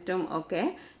കണ്ടൻറ്റും ഒക്കെ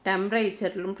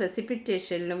ടെമ്പറേച്ചറിലും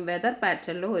പ്രസിപ്പിറ്റേഷനിലും weather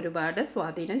പാറ്റേണിലും ഒരുപാട്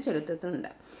സ്വാധീനം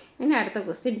ചെലുത്തുന്നുണ്ട്. ഇനി അടുത്ത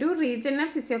question. Do regional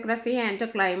physiography and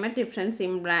climate difference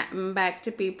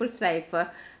impact people's life.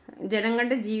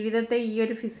 ജനങ്ങളുടെ ജീവിതത്തെ ഈ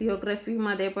ഒരു ഫിസിയോഗ്രഫിയും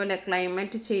അതേപോലെ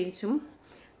ക്ലൈമറ്റ് ചേഞ്ചും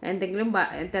എന്തെങ്കിലും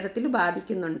തരത്തിൽ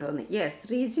ബാധിക്കുന്നുണ്ടോയെന്ന്. Yes.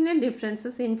 Regional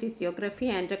differences in physiography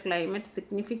and climate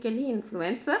significantly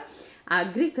influence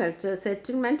agriculture,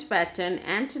 settlement pattern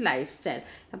and life style.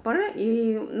 അപ്പോൾ ഈ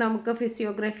നമുക്ക്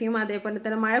ഫിസിയോഗ്രഫിയും അതേപോലെ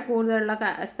തന്നെ മഴ കൂടുതലുള്ള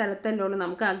സ്ഥലത്തല്ലേ ഉള്ളൂ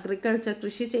നമുക്ക് അഗ്രികൾച്ചർ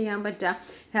കൃഷി ചെയ്യാൻ പറ്റുക.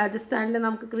 രാജസ്ഥാനിൽ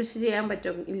നമുക്ക് കൃഷി ചെയ്യാൻ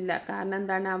പറ്റും ഇല്ല, കാരണം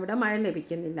എന്താണ്, അവിടെ മഴ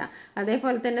ലഭിക്കുന്നില്ല.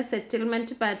 അതേപോലെ തന്നെ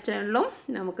സെറ്റിൽമെൻറ്റ് പാറ്റേണിലും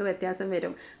നമുക്ക് വ്യത്യാസം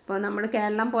വരും. ഇപ്പോൾ നമ്മൾ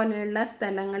കേരളം പോലെയുള്ള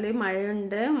സ്ഥലങ്ങളിൽ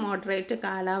മഴയുണ്ട്, മോഡറേറ്റ്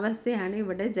കാലാവസ്ഥയാണ്.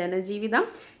 ഇവിടെ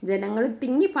ജനങ്ങൾ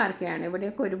തിങ്ങിപ്പാർക്കുകയാണ്.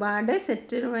 ഇവിടെയൊക്കെ ഒരുപാട്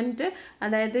സെറ്റിൽമെൻറ്റ്,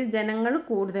 അതായത് ജനങ്ങൾ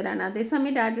കൂടുതലാണ്.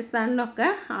 അതേസമയം രാജസ്ഥാനിലൊക്കെ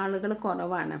ആളുകൾ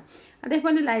കുറവാണ്.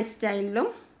 അതേപോലെ ലൈഫ് സ്റ്റൈലിലും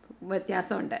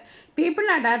വ്യത്യാസമുണ്ട്. People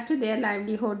adapt their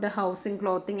livelihood, housing,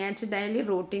 clothing and daily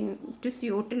routine to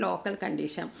suit local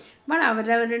condition. അപ്പോൾ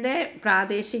അവരവരുടെ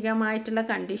പ്രാദേശികമായിട്ടുള്ള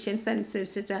കണ്ടീഷൻസ്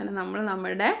അനുസരിച്ചിട്ടാണ്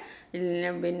നമ്മുടെ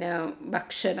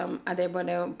ഭക്ഷണം,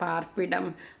 അതേപോലെ പാർപ്പിടം,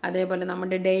 അതേപോലെ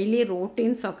നമ്മുടെ ഡെയിലി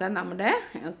റൂട്ടീൻസൊക്കെ നമ്മുടെ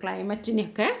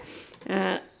ക്ലൈമറ്റിനെയൊക്കെ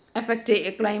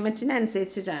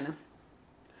ക്ലൈമറ്റിനനുസരിച്ചിട്ടാണ്.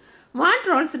 What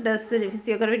roles does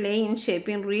physiography play in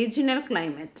shaping regional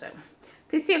climate?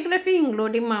 Physiography,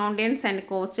 including mountains and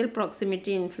coastal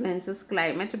proximity, influences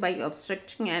climate by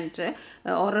obstructing and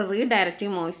or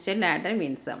redirecting moisture ladder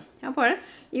winds. അപ്പോൾ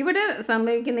ഇവിടെ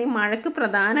സംഭവിക്കുന്ന ഈ മഴയ്ക്ക്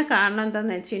പ്രധാന കാരണം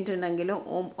എന്താണെന്ന് വെച്ചിട്ടുണ്ടെങ്കിൽ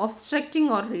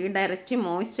obstructing or redirecting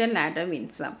moisture ladder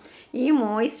wins. ഈ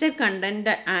മോയ്സ്ചർ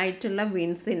കണ്ടൻറ്റ് ആയിട്ടുള്ള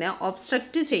വിൻസിനെ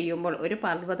ഒബ്സ്ട്രക്റ്റ് ചെയ്യുമ്പോൾ ഒരു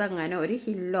പർവ്വതം അങ്ങനെ ഒരു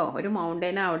ഹില്ലോ ഒരു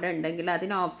മൗണ്ടനോ അവിടെ ഉണ്ടെങ്കിൽ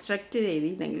അതിനെ ഒബ്സ്ട്രക്റ്റ്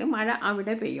ചെയ്തിട്ടുണ്ടെങ്കിൽ മഴ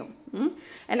അവിടെ പെയ്യും.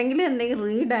 അല്ലെങ്കിൽ എന്തെങ്കിലും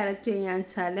റീഡയറക്റ്റ് ചെയ്യാന്ന്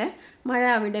വെച്ചാൽ മഴ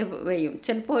അവിടെ പെയ്യും.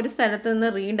 ചിലപ്പോൾ ഒരു സ്ഥലത്ത് നിന്ന്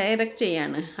റീഡയറക്റ്റ്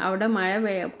ചെയ്യാണ്, അവിടെ മഴ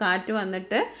കാറ്റ്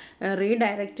വന്നിട്ട്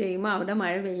റീഡയറക്റ്റ് ചെയ്യുമ്പോൾ അവിടെ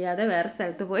മഴ പെയ്യാതെ വേറെ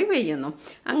സ്ഥലത്ത് പോയി പെയ്യുന്നു.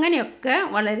 അങ്ങനെയൊക്കെ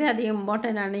വളരെയധികം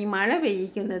ഇമ്പോർട്ടൻ്റ് ആണ്. ഈ മഴ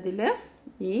പെയ്യിക്കുന്നതിൽ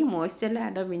ഈ മോയ്സ്ചർ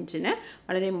ലാഡർ വിൻഡിന്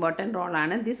വളരെ ഇമ്പോർട്ടൻ്റ്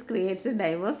റോളാണ്. This creates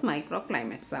diverse micro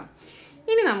climates.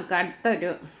 ഇനി നമുക്ക്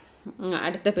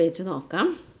അടുത്ത പേജ് നോക്കാം.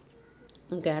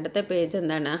 ഓക്കെ, അടുത്ത പേജ്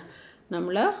എന്താണ്?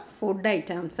 നമ്മൾ ഫുഡ്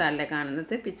ഐറ്റംസ് അല്ലേ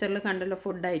കാണുന്നത്. പിക്ചറിൽ കണ്ടല്ലോ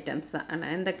ഫുഡ് ഐറ്റംസ് ആണ്.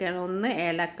 എന്തൊക്കെയാണ്? ഒന്ന്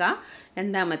ഏലക്ക,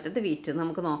 രണ്ടാമത്തേത് വീറ്റ്.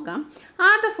 നമുക്ക് നോക്കാം.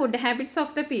 Are the food habits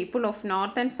of the people of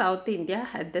north and south India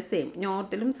at the same?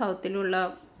 നോർത്തിലും സൗത്തിലുള്ള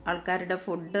ആൾക്കാരുടെ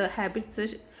ഫുഡ് ഹാബിറ്റ്സ്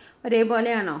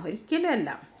ഒരേപോലെയാണോ? ഒരിക്കലും അല്ല.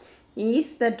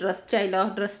 Is the dress സ്റ്റൈലോ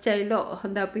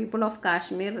the people of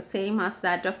Kashmir same as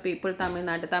that of people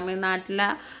തമിഴ്നാട്ടിലെ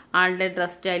ആളുടെ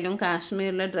ഡ്രസ് സ്റ്റൈലും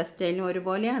കാശ്മീരിലെ ഡ്രസ് സ്റ്റൈലും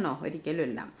ഒരുപോലെയാണോ? ഒരിക്കലും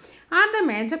ഇല്ല. Are the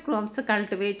major crops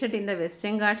cultivated in the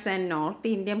western guards and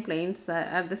north Indian planes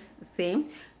are the same?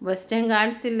 Western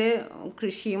ഗാർഡ്സിൽ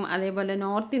കൃഷിയും അതേപോലെ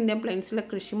നോർത്ത് ഇന്ത്യൻ പ്ലെയിൻസിലെ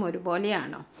കൃഷിയും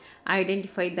ഒരുപോലെയാണോ?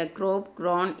 Identify the crop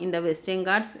grown in the western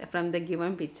guards from the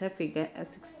given picture figure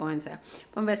 6.7.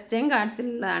 അപ്പം western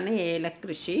ഗാർഡ്സിലാണ്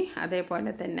ഏലക്കൃഷി,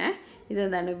 അതേപോലെ തന്നെ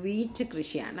ഇതെന്താണ്, wheat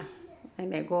കൃഷിയാണ്,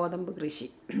 അല്ലേ, ഗോതമ്പ് കൃഷി.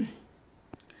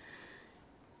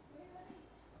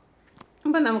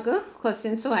 അപ്പോൾ നമുക്ക്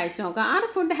ക്വസ്റ്റ്യൻസ് വായിച്ച് നോക്കാം. R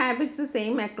food habits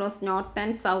same across north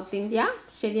and south India?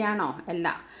 ശരിയാണോ? അല്ല.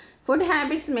 ഫുഡ്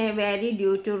ഹാബിറ്റ്സ് മേ വാരി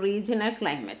due to regional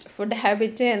climate. Food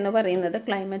habit എന്ന് പറയുന്നത്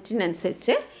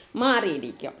ക്ലൈമറ്റിനനുസരിച്ച്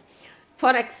മാറിയിരിക്കും.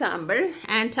 For example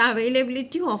and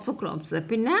availability of crops.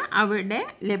 പിന്നെ അവിടെ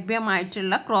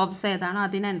ലഭ്യമായിട്ടുള്ള ക്രോപ്സ് ഏതാണോ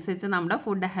അതിനനുസരിച്ച് നമ്മുടെ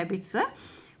food habits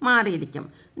മാറിയിരിക്കും.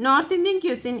 North Indian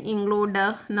cuisine include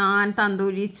naan,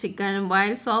 tandoori, chicken,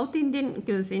 while south Indian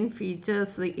cuisine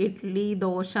features idli,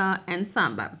 dosa and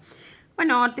sambar. അപ്പോൾ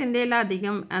നോർത്ത് ഇന്ത്യയിൽ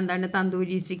അധികം എന്താണ്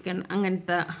തന്തൂരി ചിക്കൻ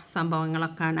അങ്ങനത്തെ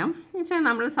സംഭവങ്ങളൊക്കെയാണ്. എന്നുവെച്ചാൽ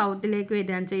നമ്മൾ സൗത്തിലേക്ക്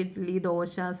വരികയാണെന്ന് വെച്ചാൽ ഇഡ്ഡലി,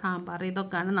 ദോശ, സാമ്പാർ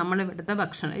ഇതൊക്കെയാണ് നമ്മളിവിടുത്തെ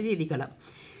ഭക്ഷണ രീതികൾ.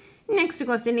 Next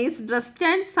question is dress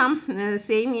style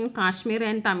same in Kashmir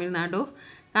and Tamil Nadu?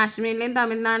 കാശ്മീരിലെയും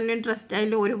തമിഴ്നാട്ടിലെയും dress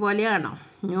style ഒരുപോലെയാണോ?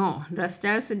 No, dress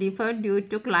styles differ due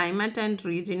to climate and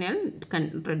regional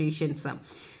traditions.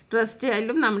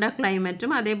 ടെക്സ്റ്റൈലും നമ്മുടെ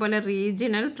ക്ലൈമറ്റും അതേപോലെ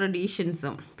റീജിയണൽ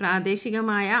ട്രഡീഷൻസും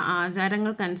പ്രാദേശികമായ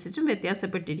ആചാരങ്ങൾക്കനുസരിച്ചും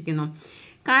വ്യത്യാസപ്പെട്ടിരിക്കുന്നു.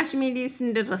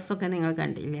 കാശ്മീരീസിൻ്റെ ഡ്രസ്സൊക്കെ നിങ്ങൾ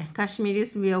കണ്ടില്ലേ?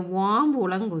 കാശ്മീരീസ് വിയർ വാം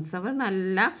വൂളൻ ക്ലോത്ത്സ്. അപ്പോൾ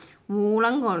നല്ല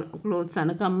വൂളൻ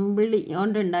ക്ലോത്ത്സാണ്, കമ്പിളി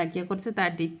കൊണ്ട് ഉണ്ടാക്കിയ കുറച്ച്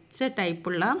തടിച്ച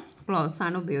ടൈപ്പുള്ള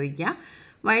ക്ലോത്ത്സാണ് ഉപയോഗിക്കുക.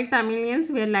 While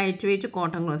തമിലിയൻസ് wear light weight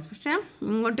cotton clothes. പക്ഷേ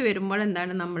ഇങ്ങോട്ട് വരുമ്പോൾ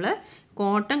എന്താണ്, നമ്മൾ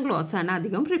കോട്ടൺ ക്ലോത്ത്സാണ്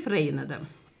അധികം പ്രിഫർ ചെയ്യുന്നത്.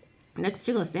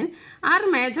 Next question, R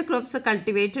major crops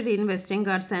cultivated in western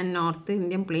guards and north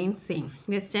Indian plain same?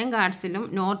 Western ഗാർഡ്സിലും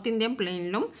north Indian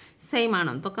പ്ലെയിനിലും same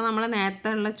ആണോ? ഇതൊക്കെ നമ്മൾ നേരത്തെ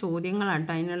ഉള്ള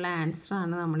ചോദ്യങ്ങളാട്ടോ, അതിനുള്ള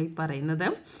ആൻസറാണ് നമ്മൾ ഈ പറയുന്നത്.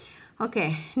 Okay,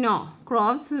 no,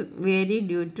 crops vary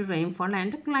due to rainfall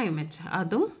and climate.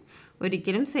 അതും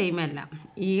ഒരിക്കലും സെയിം അല്ല.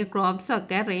 ഈ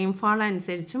ക്രോപ്സൊക്കെ റെയിൻഫോൾ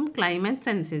അനുസരിച്ചും ക്ലൈമറ്റ്സ്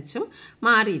അനുസരിച്ചും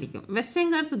മാറിയിരിക്കും. Western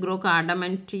guards grow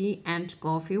cardamom, tea and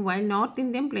coffee, while north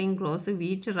Indian plain gross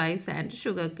wheat, rice and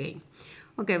sugar cane.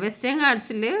 Okay, western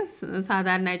ഗാർഡ്സിൽ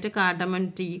സാധാരണയായിട്ട് cardamom,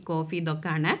 tea, coffee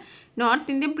ഇതൊക്കെയാണ്.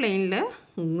 North Indian പ്ലെയിനിൽ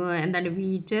എന്താണ്,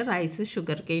 വീറ്റ്, റൈസ്,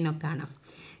 ഷുഗർ കെയിൻ ഒക്കെയാണ്.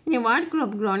 ഇനി what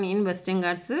crop grown in western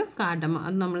guards? കാർഡമ,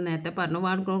 അത് നമ്മൾ നേരത്തെ പറഞ്ഞു.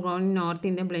 What crop grown in north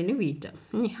Indian plane? Wheat.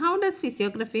 How does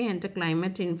physiography and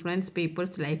climate influence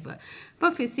people's life?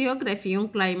 അപ്പോൾ ഫിസിയോഗ്രഫിയും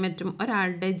ക്ലൈമറ്റും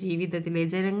ഒരാളുടെ ജീവിതത്തിലെ,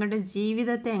 ജനങ്ങളുടെ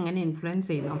ജീവിതത്തെ എങ്ങനെ ഇൻഫ്ലുവൻസ്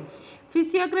ചെയ്യുന്നു?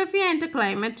 Physiography and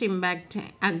climate impact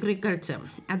agriculture.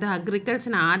 അത്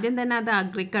അഗ്രികൾച്ചർ, ആദ്യം തന്നെ അത്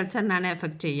അഗ്രികൾച്ചറിനാണ്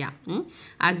എഫക്റ്റ് ചെയ്യുക.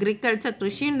 അഗ്രികൾച്ചർ,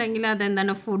 കൃഷി ഉണ്ടെങ്കിൽ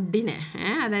അതെന്താണ്, ഫുഡിന്,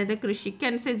 അതായത്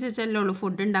കൃഷിക്കനുസരിച്ചിട്ടല്ലേ ഉള്ളൂ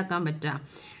ഫുഡ് ഉണ്ടാക്കാൻ പറ്റുക.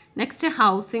 Next,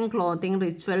 housing, clothing,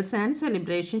 rituals and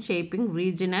celebration shaping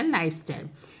regional life style.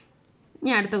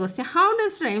 ഇനി അടുത്ത question, how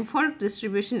does rainfall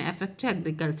distribution effect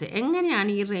agriculture?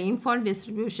 എങ്ങനെയാണ് ഈ റെയിൻഫോൾ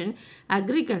ഡിസ്ട്രിബ്യൂഷൻ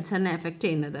അഗ്രികൾച്ചറിനെ എഫക്റ്റ്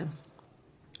ചെയ്യുന്നത്?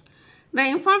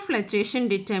 Rainfall fluctuation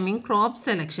determine crop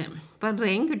selection. ഇപ്പോൾ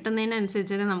റെയിൻ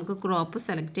കിട്ടുന്നതിനനുസരിച്ച് നമുക്ക് ക്രോപ്പ്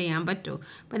സെലക്ട് ചെയ്യാൻ പറ്റുമോ?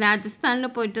 ഇപ്പോൾ രാജസ്ഥാനിൽ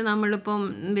പോയിട്ട് നമ്മളിപ്പം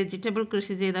വെജിറ്റബിൾ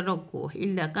കൃഷി ചെയ്തിട്ടൊക്കുമോ?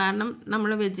 ഇല്ല. കാരണം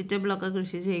നമ്മൾ വെജിറ്റബിളൊക്കെ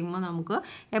കൃഷി ചെയ്യുമ്പോൾ നമുക്ക്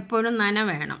എപ്പോഴും നന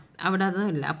വേണം, അവിടെ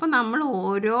അതില്ല. അപ്പോൾ നമ്മൾ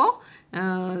ഓരോ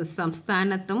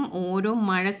സംസ്ഥാനത്തും ഓരോ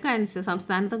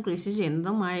സംസ്ഥാനത്തും കൃഷി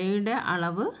ചെയ്യുന്നത് മഴയുടെ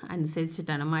അളവ്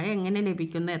അനുസരിച്ചിട്ടാണ്. മഴ എങ്ങനെ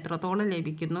ലഭിക്കുന്നു, എത്രത്തോളം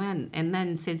ലഭിക്കുന്നു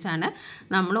എന്നനുസരിച്ചാണ്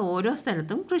നമ്മൾ ഓരോ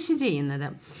സ്ഥലത്തും കൃഷി ചെയ്യുന്നത്.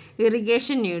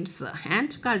 Irrigation needs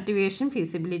and cultivation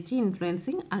feasibility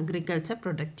influencing agriculture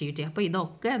productivity. അപ്പോൾ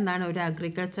ഇതൊക്കെ എന്താണ്, ഒരു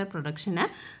അഗ്രികൾച്ചർ പ്രൊഡക്ഷനെ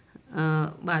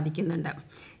ബാധിക്കുന്നുണ്ട്.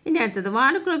 ഇനി അടുത്തത്,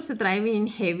 what crops thrive in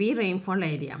heavy rainfall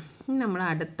area? നമ്മൾ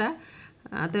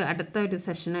അടുത്ത ഒരു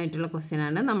സെഷനായിട്ടുള്ള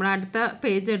ക്വസ്റ്റ്യനാണ്. നമ്മൾ അടുത്ത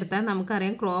പേജ് എടുത്താൽ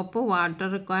നമുക്കറിയാം, crop, water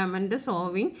requirement,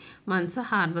 sowing months,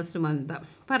 harvest month.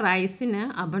 ഇപ്പോൾ റൈസിന്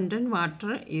അബണ്ടൻറ്റ്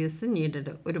വാട്ടർ ഈസ്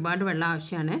നീഡഡ്, ഒരുപാട് വെള്ളം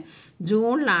ആവശ്യമാണ്.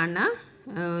 ജൂണിലാണ്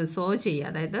സോ ചെയ്യുക,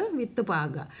 അതായത് വിത്ത്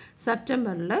പാകുക.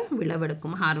 സെപ്റ്റംബറിൽ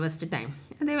വിളവെടുക്കും, ഹാർവസ്റ്റ് ടൈം.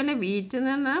 അതേപോലെ വീറ്റിൽ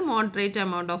നിന്ന് മോഡറേറ്റ്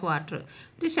എമൗണ്ട് ഓഫ് വാട്ടർ,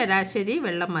 ഒരു ശരാശരി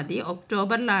വെള്ളം മതി.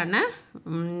 ഒക്ടോബറിലാണ്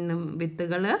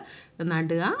വിത്തുകൾ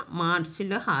നടുക,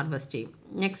 മാർച്ചിൽ ഹാർവസ്റ്റ് ചെയ്യും.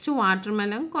 നെക്സ്റ്റ്,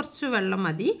 വാട്ടർമെലൺ, കുറച്ച് വെള്ളം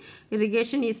മതി.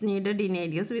 Irrigation is needed in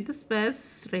Arias with Spurs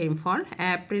rainfall.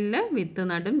 ഏപ്രിലിൽ വിത്ത്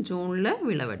നടും, ജൂണിൽ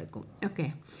വിളവെടുക്കും. Okay,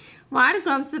 what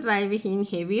crops drive in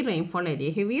heavy rainfall area?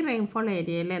 Heavy rainfall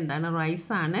ഏരിയയിൽ എന്താണ്,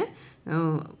 റൈസാണ്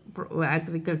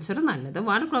അഗ്രികൾച്ചർ നല്ലത്.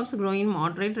 What crops grow in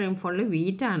moderate റെയിൻഫോളിൽ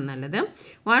വീറ്റാണ് നല്ലത്.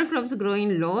 What crops grow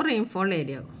in law rainfall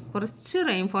area? കുറച്ച്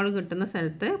rainfall കിട്ടുന്ന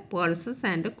സ്ഥലത്ത് പേൾസസ്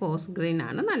ആൻഡ് കോസ് ഗ്രീൻ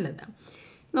ആണ് നല്ലത്.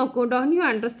 നോക്കൂ, don't you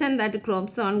understand that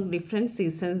crops on different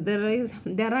seasons?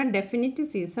 There are definite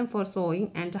season four sowing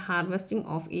and harvesting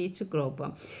of each crop.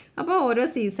 അപ്പോൾ ഓരോ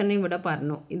സീസണും ഇവിടെ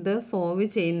പറഞ്ഞു. ഇത് സോവ്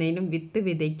ചെയ്യുന്നതിനും വിത്ത്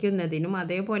വിതയ്ക്കുന്നതിനും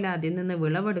അതേപോലെ അതിൽ നിന്ന്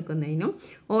വിളവെടുക്കുന്നതിനും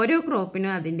ഓരോ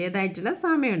ക്രോപ്പിനും അതിൻ്റേതായിട്ടുള്ള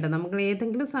സമയമുണ്ട്. നമുക്ക്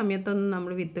ഏതെങ്കിലും സമയത്തൊന്നും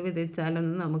നമ്മൾ വിത്ത്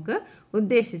വിതച്ചാലൊന്നും നമുക്ക്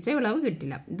ഉദ്ദേശിച്ച വിളവ്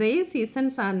കിട്ടില്ല. ദീ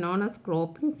seasons R known as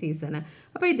cropping season.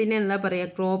 അപ്പോൾ ഇതിനെ എന്താ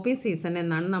പറയുക, ക്രോപ്പിംഗ് സീസൺ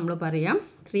എന്നാണ് നമ്മൾ പറയാം.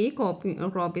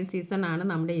 3 ക്രോപ്പിംഗ് സീസൺ ആണ്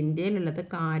നമ്മുടെ ഇന്ത്യയിലുള്ളത്: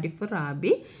 ഖാരിഫ്,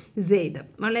 റാബി, സെയ്ദ്.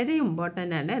 വളരെ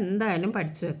ഇമ്പോർട്ടൻ്റ് ആണ്, എന്തായാലും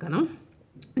പഠിച്ചു വെക്കണം.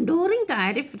 During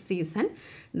Kharif season,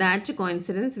 that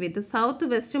coincides with the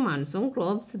southwest monsoon,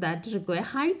 crops that require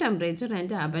high temperature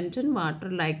and abundant water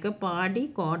like paddy,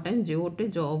 cotton, jute,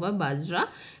 jowar, bajra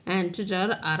and jar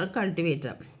are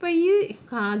cultivated. അപ്പോൾ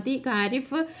ഈ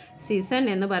ഖാരിഫ് സീസൺ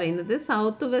എന്ന് പറയുന്നത്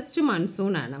സൗത്ത് വെസ്റ്റ്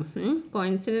മൺസൂൺ ആണ്.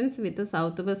 Coincidence വിത്ത്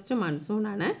south west monsoon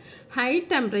ആണ്. High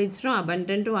ടെമ്പറേച്ചറും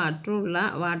abundant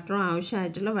വാട്ടറും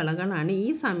ആവശ്യമായിട്ടുള്ള വിളകളാണ്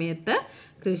ഈ സമയത്ത്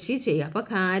കൃഷി ചെയ്യുക. അപ്പോൾ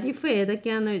ഖാരിഫ്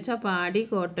ഏതൊക്കെയാണെന്ന് വെച്ചാൽ പാടി,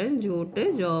 കോട്ടൺ, ജൂട്ട്,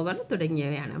 ജോവർ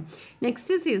തുടങ്ങിയവയാണ്.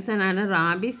 നെക്സ്റ്റ് സീസണാണ്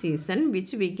rabi season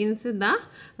which begins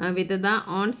with the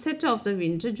onset of the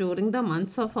winter during the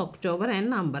months of October and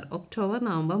November. October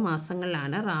November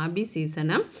മാസങ്ങളിലാണ് റാബി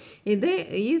സീസണ്.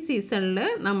 ഈ സീസണിൽ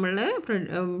നമ്മൾ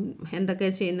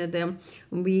എന്തൊക്കെയാണ് ചെയ്യുന്നത്?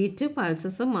 വീറ്റ്,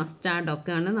 പൾസസ്,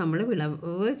 മസ്റ്റാർഡൊക്കെയാണ് നമ്മൾ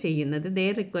വിളവ് ചെയ്യുന്നത്. ദേ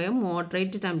റിക്വയർ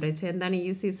മോഡറേറ്റ് ടെമ്പറേച്ചർ. എന്താണ് ഈ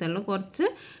സീസണിൽ കുറച്ച്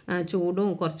ചൂടും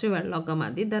കുറച്ച് വെള്ളമൊക്കെ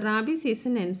മതി. The rabi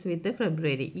season ends with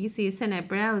ഫെബ്രുവരി. ഈ സീസൺ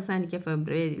എപ്പോഴാണ് അവസാനിക്കുക?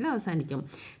 ഫെബ്രുവരിയിൽ അവസാനിക്കും.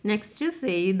 നെക്സ്റ്റ്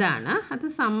സെയ്താണ്. അത്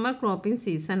സമ്മർ ക്രോപ്പിംഗ്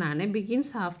സീസണാണ്.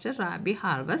 Begins after rabi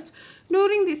harvest.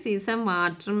 During the season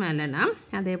water melon,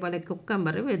 അതേപോലെ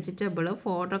cucumber, vegetable,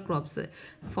 fodder crops.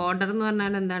 Fodder എന്ന്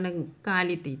പറഞ്ഞാൽ എന്താണ്?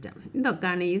 കാലിത്തീറ്റ.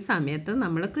 ഇതൊക്കെയാണ് ഈ സമയത്ത്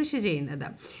നമ്മൾ കൃഷി ചെയ്യുന്നത്.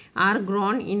 R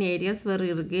grown in areas were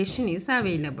irrigation is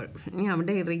available.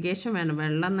 അവിടെ ഇറിഗേഷൻ വേണം,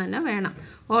 വെള്ളം തന്നെ വേണം.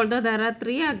 Although there are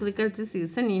 3 agriculture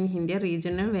season in India,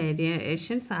 regional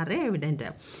variations R evident.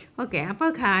 Okay,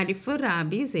 അപ്പോൾ ഖാരിഫ്,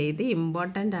 റാബി, സെയ്ദ്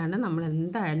ഇമ്പോർട്ടൻ്റ് ആണ്, നമ്മൾ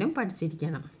എന്തായാലും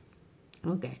പഠിച്ചിരിക്കണം.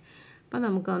 ഓക്കെ, അപ്പോൾ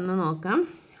നമുക്കൊന്ന് നോക്കാം.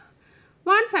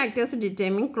 What factors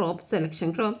determine crop selection?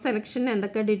 Crop selection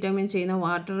എന്തൊക്കെ ഡിറ്റർമിൻ ചെയ്യുന്ന?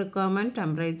 Water requirement,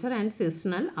 temperature and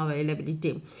seasonal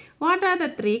availability. What are the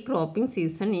 3 cropping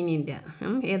season in India?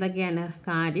 ഏതൊക്കെയാണ്?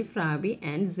 Kharif, rabi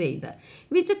and Syed.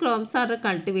 Which crops R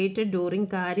cultivated during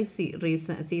kharif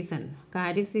season?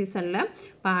 Kharif സീസണിൽ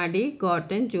പാടി,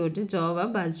 cotton, jute, jowar,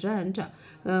 bajra and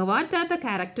what are the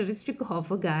characteristic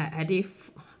of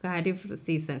kharif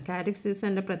season? Kharif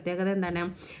സീസണിൻ്റെ പ്രത്യേകത എന്താണ്?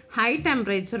 High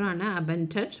ടെമ്പറേച്ചറാണ്,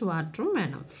 abundant വാട്ടറും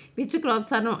വേണം. Which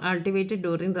crops R cultivated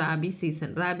during rabi season?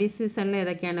 Rabi സീസണിൽ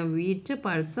ഏതൊക്കെയാണ്? Wheat,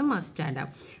 pulse, mustard.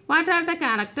 What are the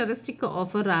characteristic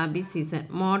of rabi season?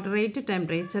 Moderate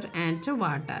temperature and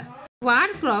water.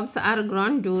 What crops R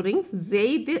grown during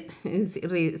Syed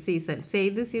season?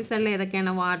 Syed സീസണിൽ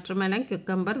ഏതൊക്കെയാണ്? Watermelon,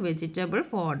 cucumber, vegetable,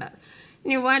 fodder.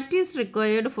 ഇനി what is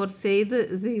required for Syed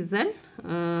season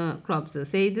crops?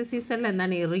 Syed സീസണിൽ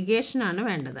എന്താണ്? ഇറിഗേഷനാണ്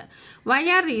വേണ്ടത്. Why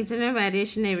are regional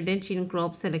variation evident in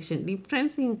crop selection?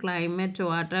 Difference in climate,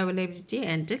 water availability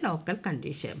and local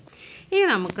condition. ഇനി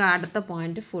നമുക്ക് അടുത്ത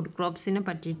point food ക്രോപ്സിനെ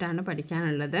പറ്റിയിട്ടാണ്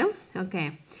പഠിക്കാനുള്ളത്. Okay,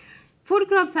 food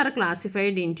crops R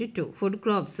classified in to 2. Food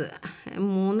crops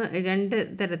രണ്ട്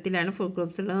തരത്തിലാണ് ഫുഡ്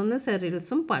ക്രോപ്സ് ഉള്ളത്. ഒന്ന്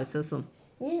സെറിയൽസും പൾസസും.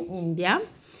 In India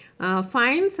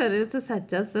fine cereals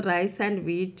such as rice and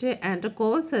wheat and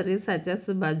coarse cereals such as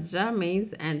bajra,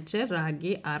 maize and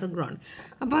ragi are grown.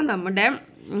 അപ്പോൾ നമ്മുടെ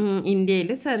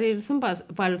ഇന്ത്യയിൽ സെറിയൽസും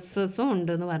പൾസസും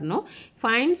ഉണ്ടെന്ന് പറഞ്ഞു.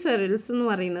 Fine cereals എന്ന്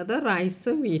പറയുന്നത് റൈസ്,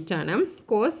 വീറ്റാണ്.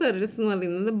 കോഴ്സ് സെറിയൽസ് എന്ന്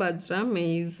പറയുന്നത് ബജ്ര,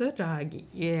 മെയ്സ്, റാഗി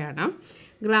ഇവയാണ്.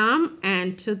 Gram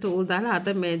and തൂർദാൽ are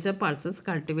the major pulses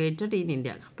cultivated in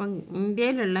India. അപ്പം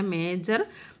ഇന്ത്യയിലുള്ള മേജർ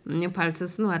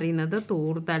പൾസസ് എന്ന് പറയുന്നത്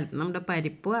തൂർദാൽ, നമ്മുടെ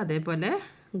പരിപ്പ്, അതേപോലെ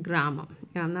ഗ്രാമം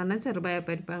എന്ന് പറഞ്ഞാൽ ചെറുപയർ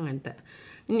പരിപ്പ്, അങ്ങനത്തെ.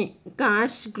 ഇനി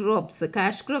കാഷ് ക്രോപ്സ്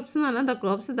എന്ന് പറഞ്ഞാൽ the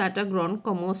crops that are grown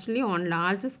commercially on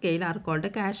large scale are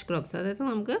called cash crops. അതായത്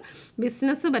നമുക്ക്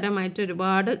ബിസിനസ് പരമായിട്ട്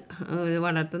ഒരുപാട്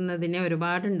വളർത്തുന്നതിനെ,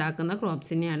 ഒരുപാട് ഉണ്ടാക്കുന്ന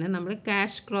ക്രോപ്സിനെയാണ് നമ്മൾ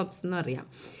കാഷ് ക്രോപ്സ് എന്ന് പറയാം.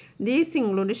 These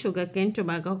include sugar cane,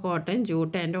 tobacco, cotton,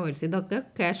 jute and oils. ഇതൊക്കെ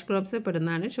cash ക്രോപ്സിൽ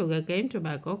പെടുന്നതാണ്. Sugar cane,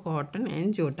 tobacco, cotton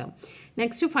and jute.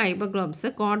 Next fibre crops.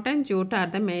 Cotton, jute are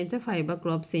the major fiber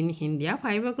crops in India.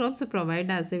 Fiber crops provide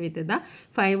us with the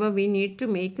fiber we need to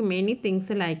make many things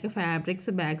like fabrics,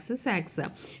 bags, sacks.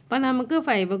 അപ്പോൾ നമുക്ക്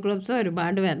fibre crops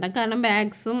ഒരുപാട് വേണ്ട. കാരണം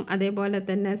ബാഗ്സും അതേപോലെ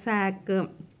തന്നെ sac,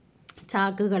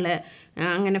 ചാക്കുകൾ,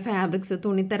 അങ്ങനെ fabrics,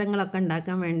 തുണിത്തരങ്ങളൊക്കെ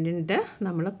ഉണ്ടാക്കാൻ വേണ്ടിയിട്ട്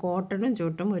നമ്മൾ കോട്ടണും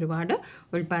ജൂട്ടും ഒരുപാട്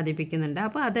ഉൽപ്പാദിപ്പിക്കുന്നുണ്ട്.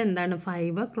 അപ്പോൾ അതെന്താണ്?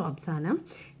 ഫൈബർ ക്രോപ്സ് ആണ്.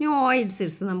 ഇനി ഓയിൽ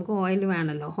സീഡ്സ്. നമുക്ക് ഓയിൽ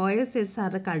വേണമല്ലോ. Oil seeds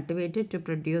are cultivated to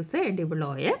produce edible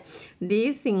oil.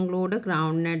 These include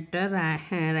ground nut,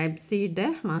 റൈപ്സീഡ്,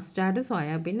 mustard,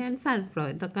 soybean and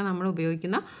sunflower. ഇതൊക്കെ നമ്മൾ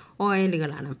ഉപയോഗിക്കുന്ന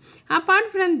ഓയിലുകളാണ്. Apart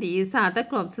from these other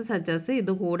crops സജസ്,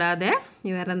 ഇതുകൂടാതെ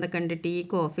വേറെ എന്തൊക്കെയുണ്ട്? Tea,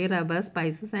 coffee, rubber,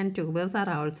 spices and tubers are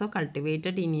also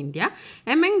cultivated in India.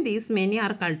 Among these many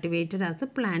are cultivated as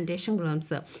plantation crops.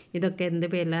 ഇതൊക്കെ എന്ത്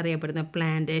പേരിൽ അറിയപ്പെടുന്നത്?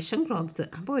 Plantation crops.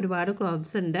 അപ്പോൾ ഒരുപാട്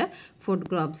ക്രോപ്സ് ഉണ്ട്. ഫുഡ്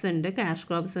ക്രോപ്സ് ഉണ്ട്, കാഷ്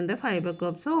ക്രോപ്സ് ഉണ്ട്, fibre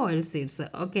crops, oil seeds.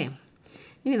 Okay,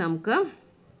 ഇനി നമുക്ക്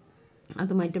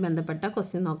അതുമായിട്ട് ബന്ധപ്പെട്ട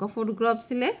ക്വസ്റ്റ്യൻ നോക്കാം. ഫുഡ്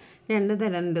ക്രോപ്സിൽ 2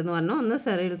 തരം ഉണ്ടെന്ന് പറഞ്ഞു. ഒന്ന്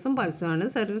സെറിയൽസും പൾസുമാണ്.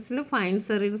 സെറിയൽസിൽ ഫൈൻ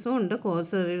സെറിയൽസും ഉണ്ട്,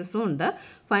 കോഴ്സ് സെറിയൽസും ഉണ്ട്.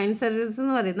 ഫൈൻ സെറിയൽസ്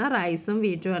എന്ന് പറയുന്ന റൈസും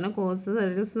വീറ്റുമാണ്. കോഴ്സ്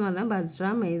സെറിയൽസ് എന്ന് പറഞ്ഞാൽ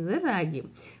ബജ്ര, മെയ്സ്, റാഗി.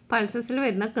 പൾസസിൽ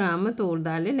വരുന്ന ഗ്രാം,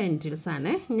 തൂർദാൽ, ലെൻറ്റിൽസ്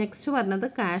ആണ്. നെക്സ്റ്റ് പറഞ്ഞത്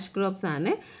കാഷ് ക്രോപ്സ്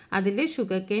ആണ്. അതിൽ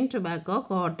sugar cane, tobacco,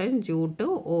 cotton, jute,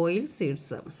 oil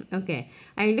seeds. Okay,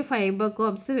 അതിൽ ഫൈബർ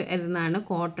ക്രോപ്സ് വരുന്നതാണ്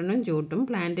കോട്ടണും ജൂട്ടും.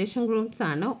 പ്ലാന്റേഷൻ ക്രോപ്സ്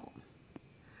ആണ്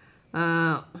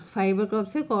fibre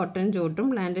crops cotton ജൂട്ടും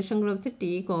plantation crops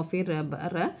tea coffee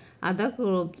rubber other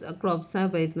crops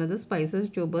വരുന്നത് സ്പൈസസ്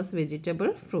ട്യൂബേഴ്സ് വെജിറ്റബിൾ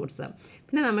ഫ്രൂട്ട്സ്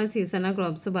പിന്നെ നമ്മൾ സീസണൽ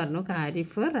ക്രോപ്സ് പറഞ്ഞു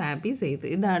ഖാരിഫ് റാബി സെയ്ത്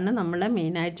ഇതാണ് നമ്മൾ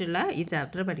മെയിനായിട്ടുള്ള ഈ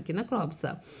ചാപ്റ്റർ പഠിക്കുന്ന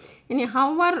ക്രോപ്സ് ഇനി how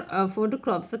are food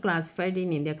crops classified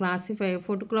in India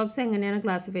food crops എങ്ങനെയാണ്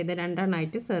ക്ലാസിഫൈ ചെയ്തത്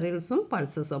രണ്ടെണ്ണമായിട്ട് സെറിയൽസും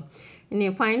പൾസസും ഇനി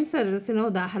ഫൈൻ സെറിയൽസിന്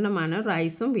ഉദാഹരണമാണ്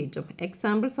റൈസും വീറ്റും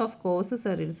examples of course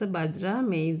cereals bajra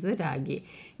maze ragi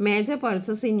major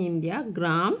pulses in India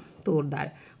gram തൂർദാൽ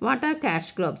what are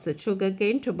cash crops sugar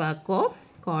cane tobacco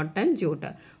cotton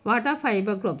jute. What are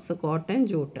fiber crops? Cotton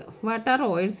jute. What are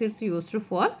oil seeds used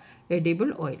for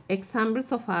edible oil?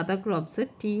 Examples of other crops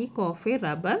tea, coffee,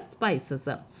 rubber, spices.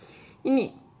 ഇനി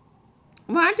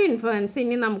what influence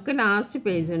ഇനി നമുക്ക് last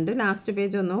page ഉണ്ട് last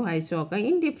page ഒന്ന് വായിച്ചു നോക്കാം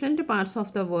in different parts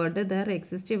of the world there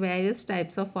exist various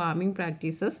types of farming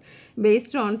practices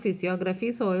based on physiography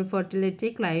soil fertility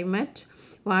climate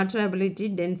water ability,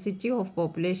 density of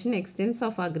population, extents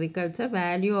of agriculture,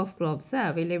 value of crops,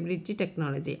 availability,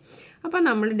 technology. അപ്പോൾ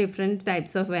നമ്മൾ different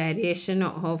types of variation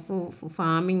of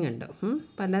farming ഉണ്ട്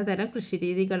പലതരം കൃഷി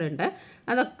രീതികളുണ്ട്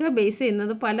അതൊക്കെ base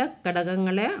ചെയ്യുന്നത് പല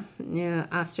ഘടകങ്ങളെ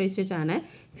ആശ്രയിച്ചിട്ടാണ്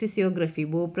ഫിസിയോഗ്രഫി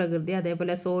ഭൂപ്രകൃതി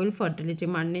അതേപോലെ സോയിൽ ഫെർട്ടിലിറ്റി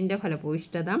മണ്ണിൻ്റെ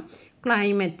ഫലഭൂയിഷ്ഠത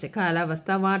ക്ലൈമറ്റ്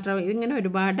കാലാവസ്ഥ വാട്ടർ ഇതിങ്ങനെ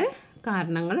ഒരുപാട്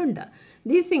കാരണങ്ങളുണ്ട്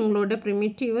These include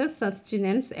primitive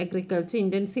subsistence agriculture,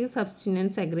 intensive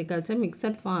subsistence agriculture,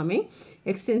 mixed farming,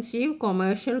 extensive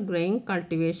commercial grain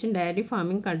cultivation, dairy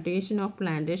farming, cultivation of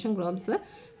plantation crops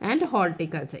and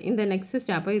horticulture. In the next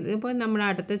chapter, ഇപ്പോൾ നമ്മൾ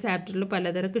അടുത്ത ചാപ്റ്ററിൽ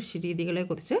പലതരം കൃഷി രീതികളെ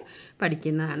കുറിച്ച്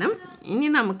പഠിക്കുന്നതാണ് ഇനി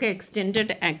നമുക്ക്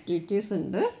എക്സ്റ്റെൻഡഡ് ആക്ടിവിറ്റീസ്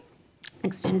ഉണ്ട്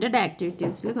എക്സ്റ്റെൻഡഡ്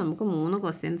ആക്ടിവിറ്റീസിൽ നമുക്ക് 3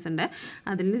 ക്വസ്റ്റ്യൻസ് ഉണ്ട്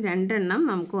അതിൽ 2 എണ്ണം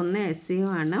നമുക്ക് ഒന്ന് SEO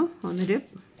ആണ് ഒന്നൊരു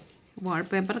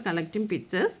wallpaper collecting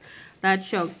pictures that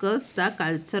showcase the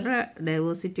cultural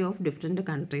diversity of different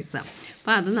countries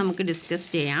അപ്പോൾ അത് നമുക്ക് ഡിസ്കസ്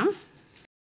ചെയ്യാം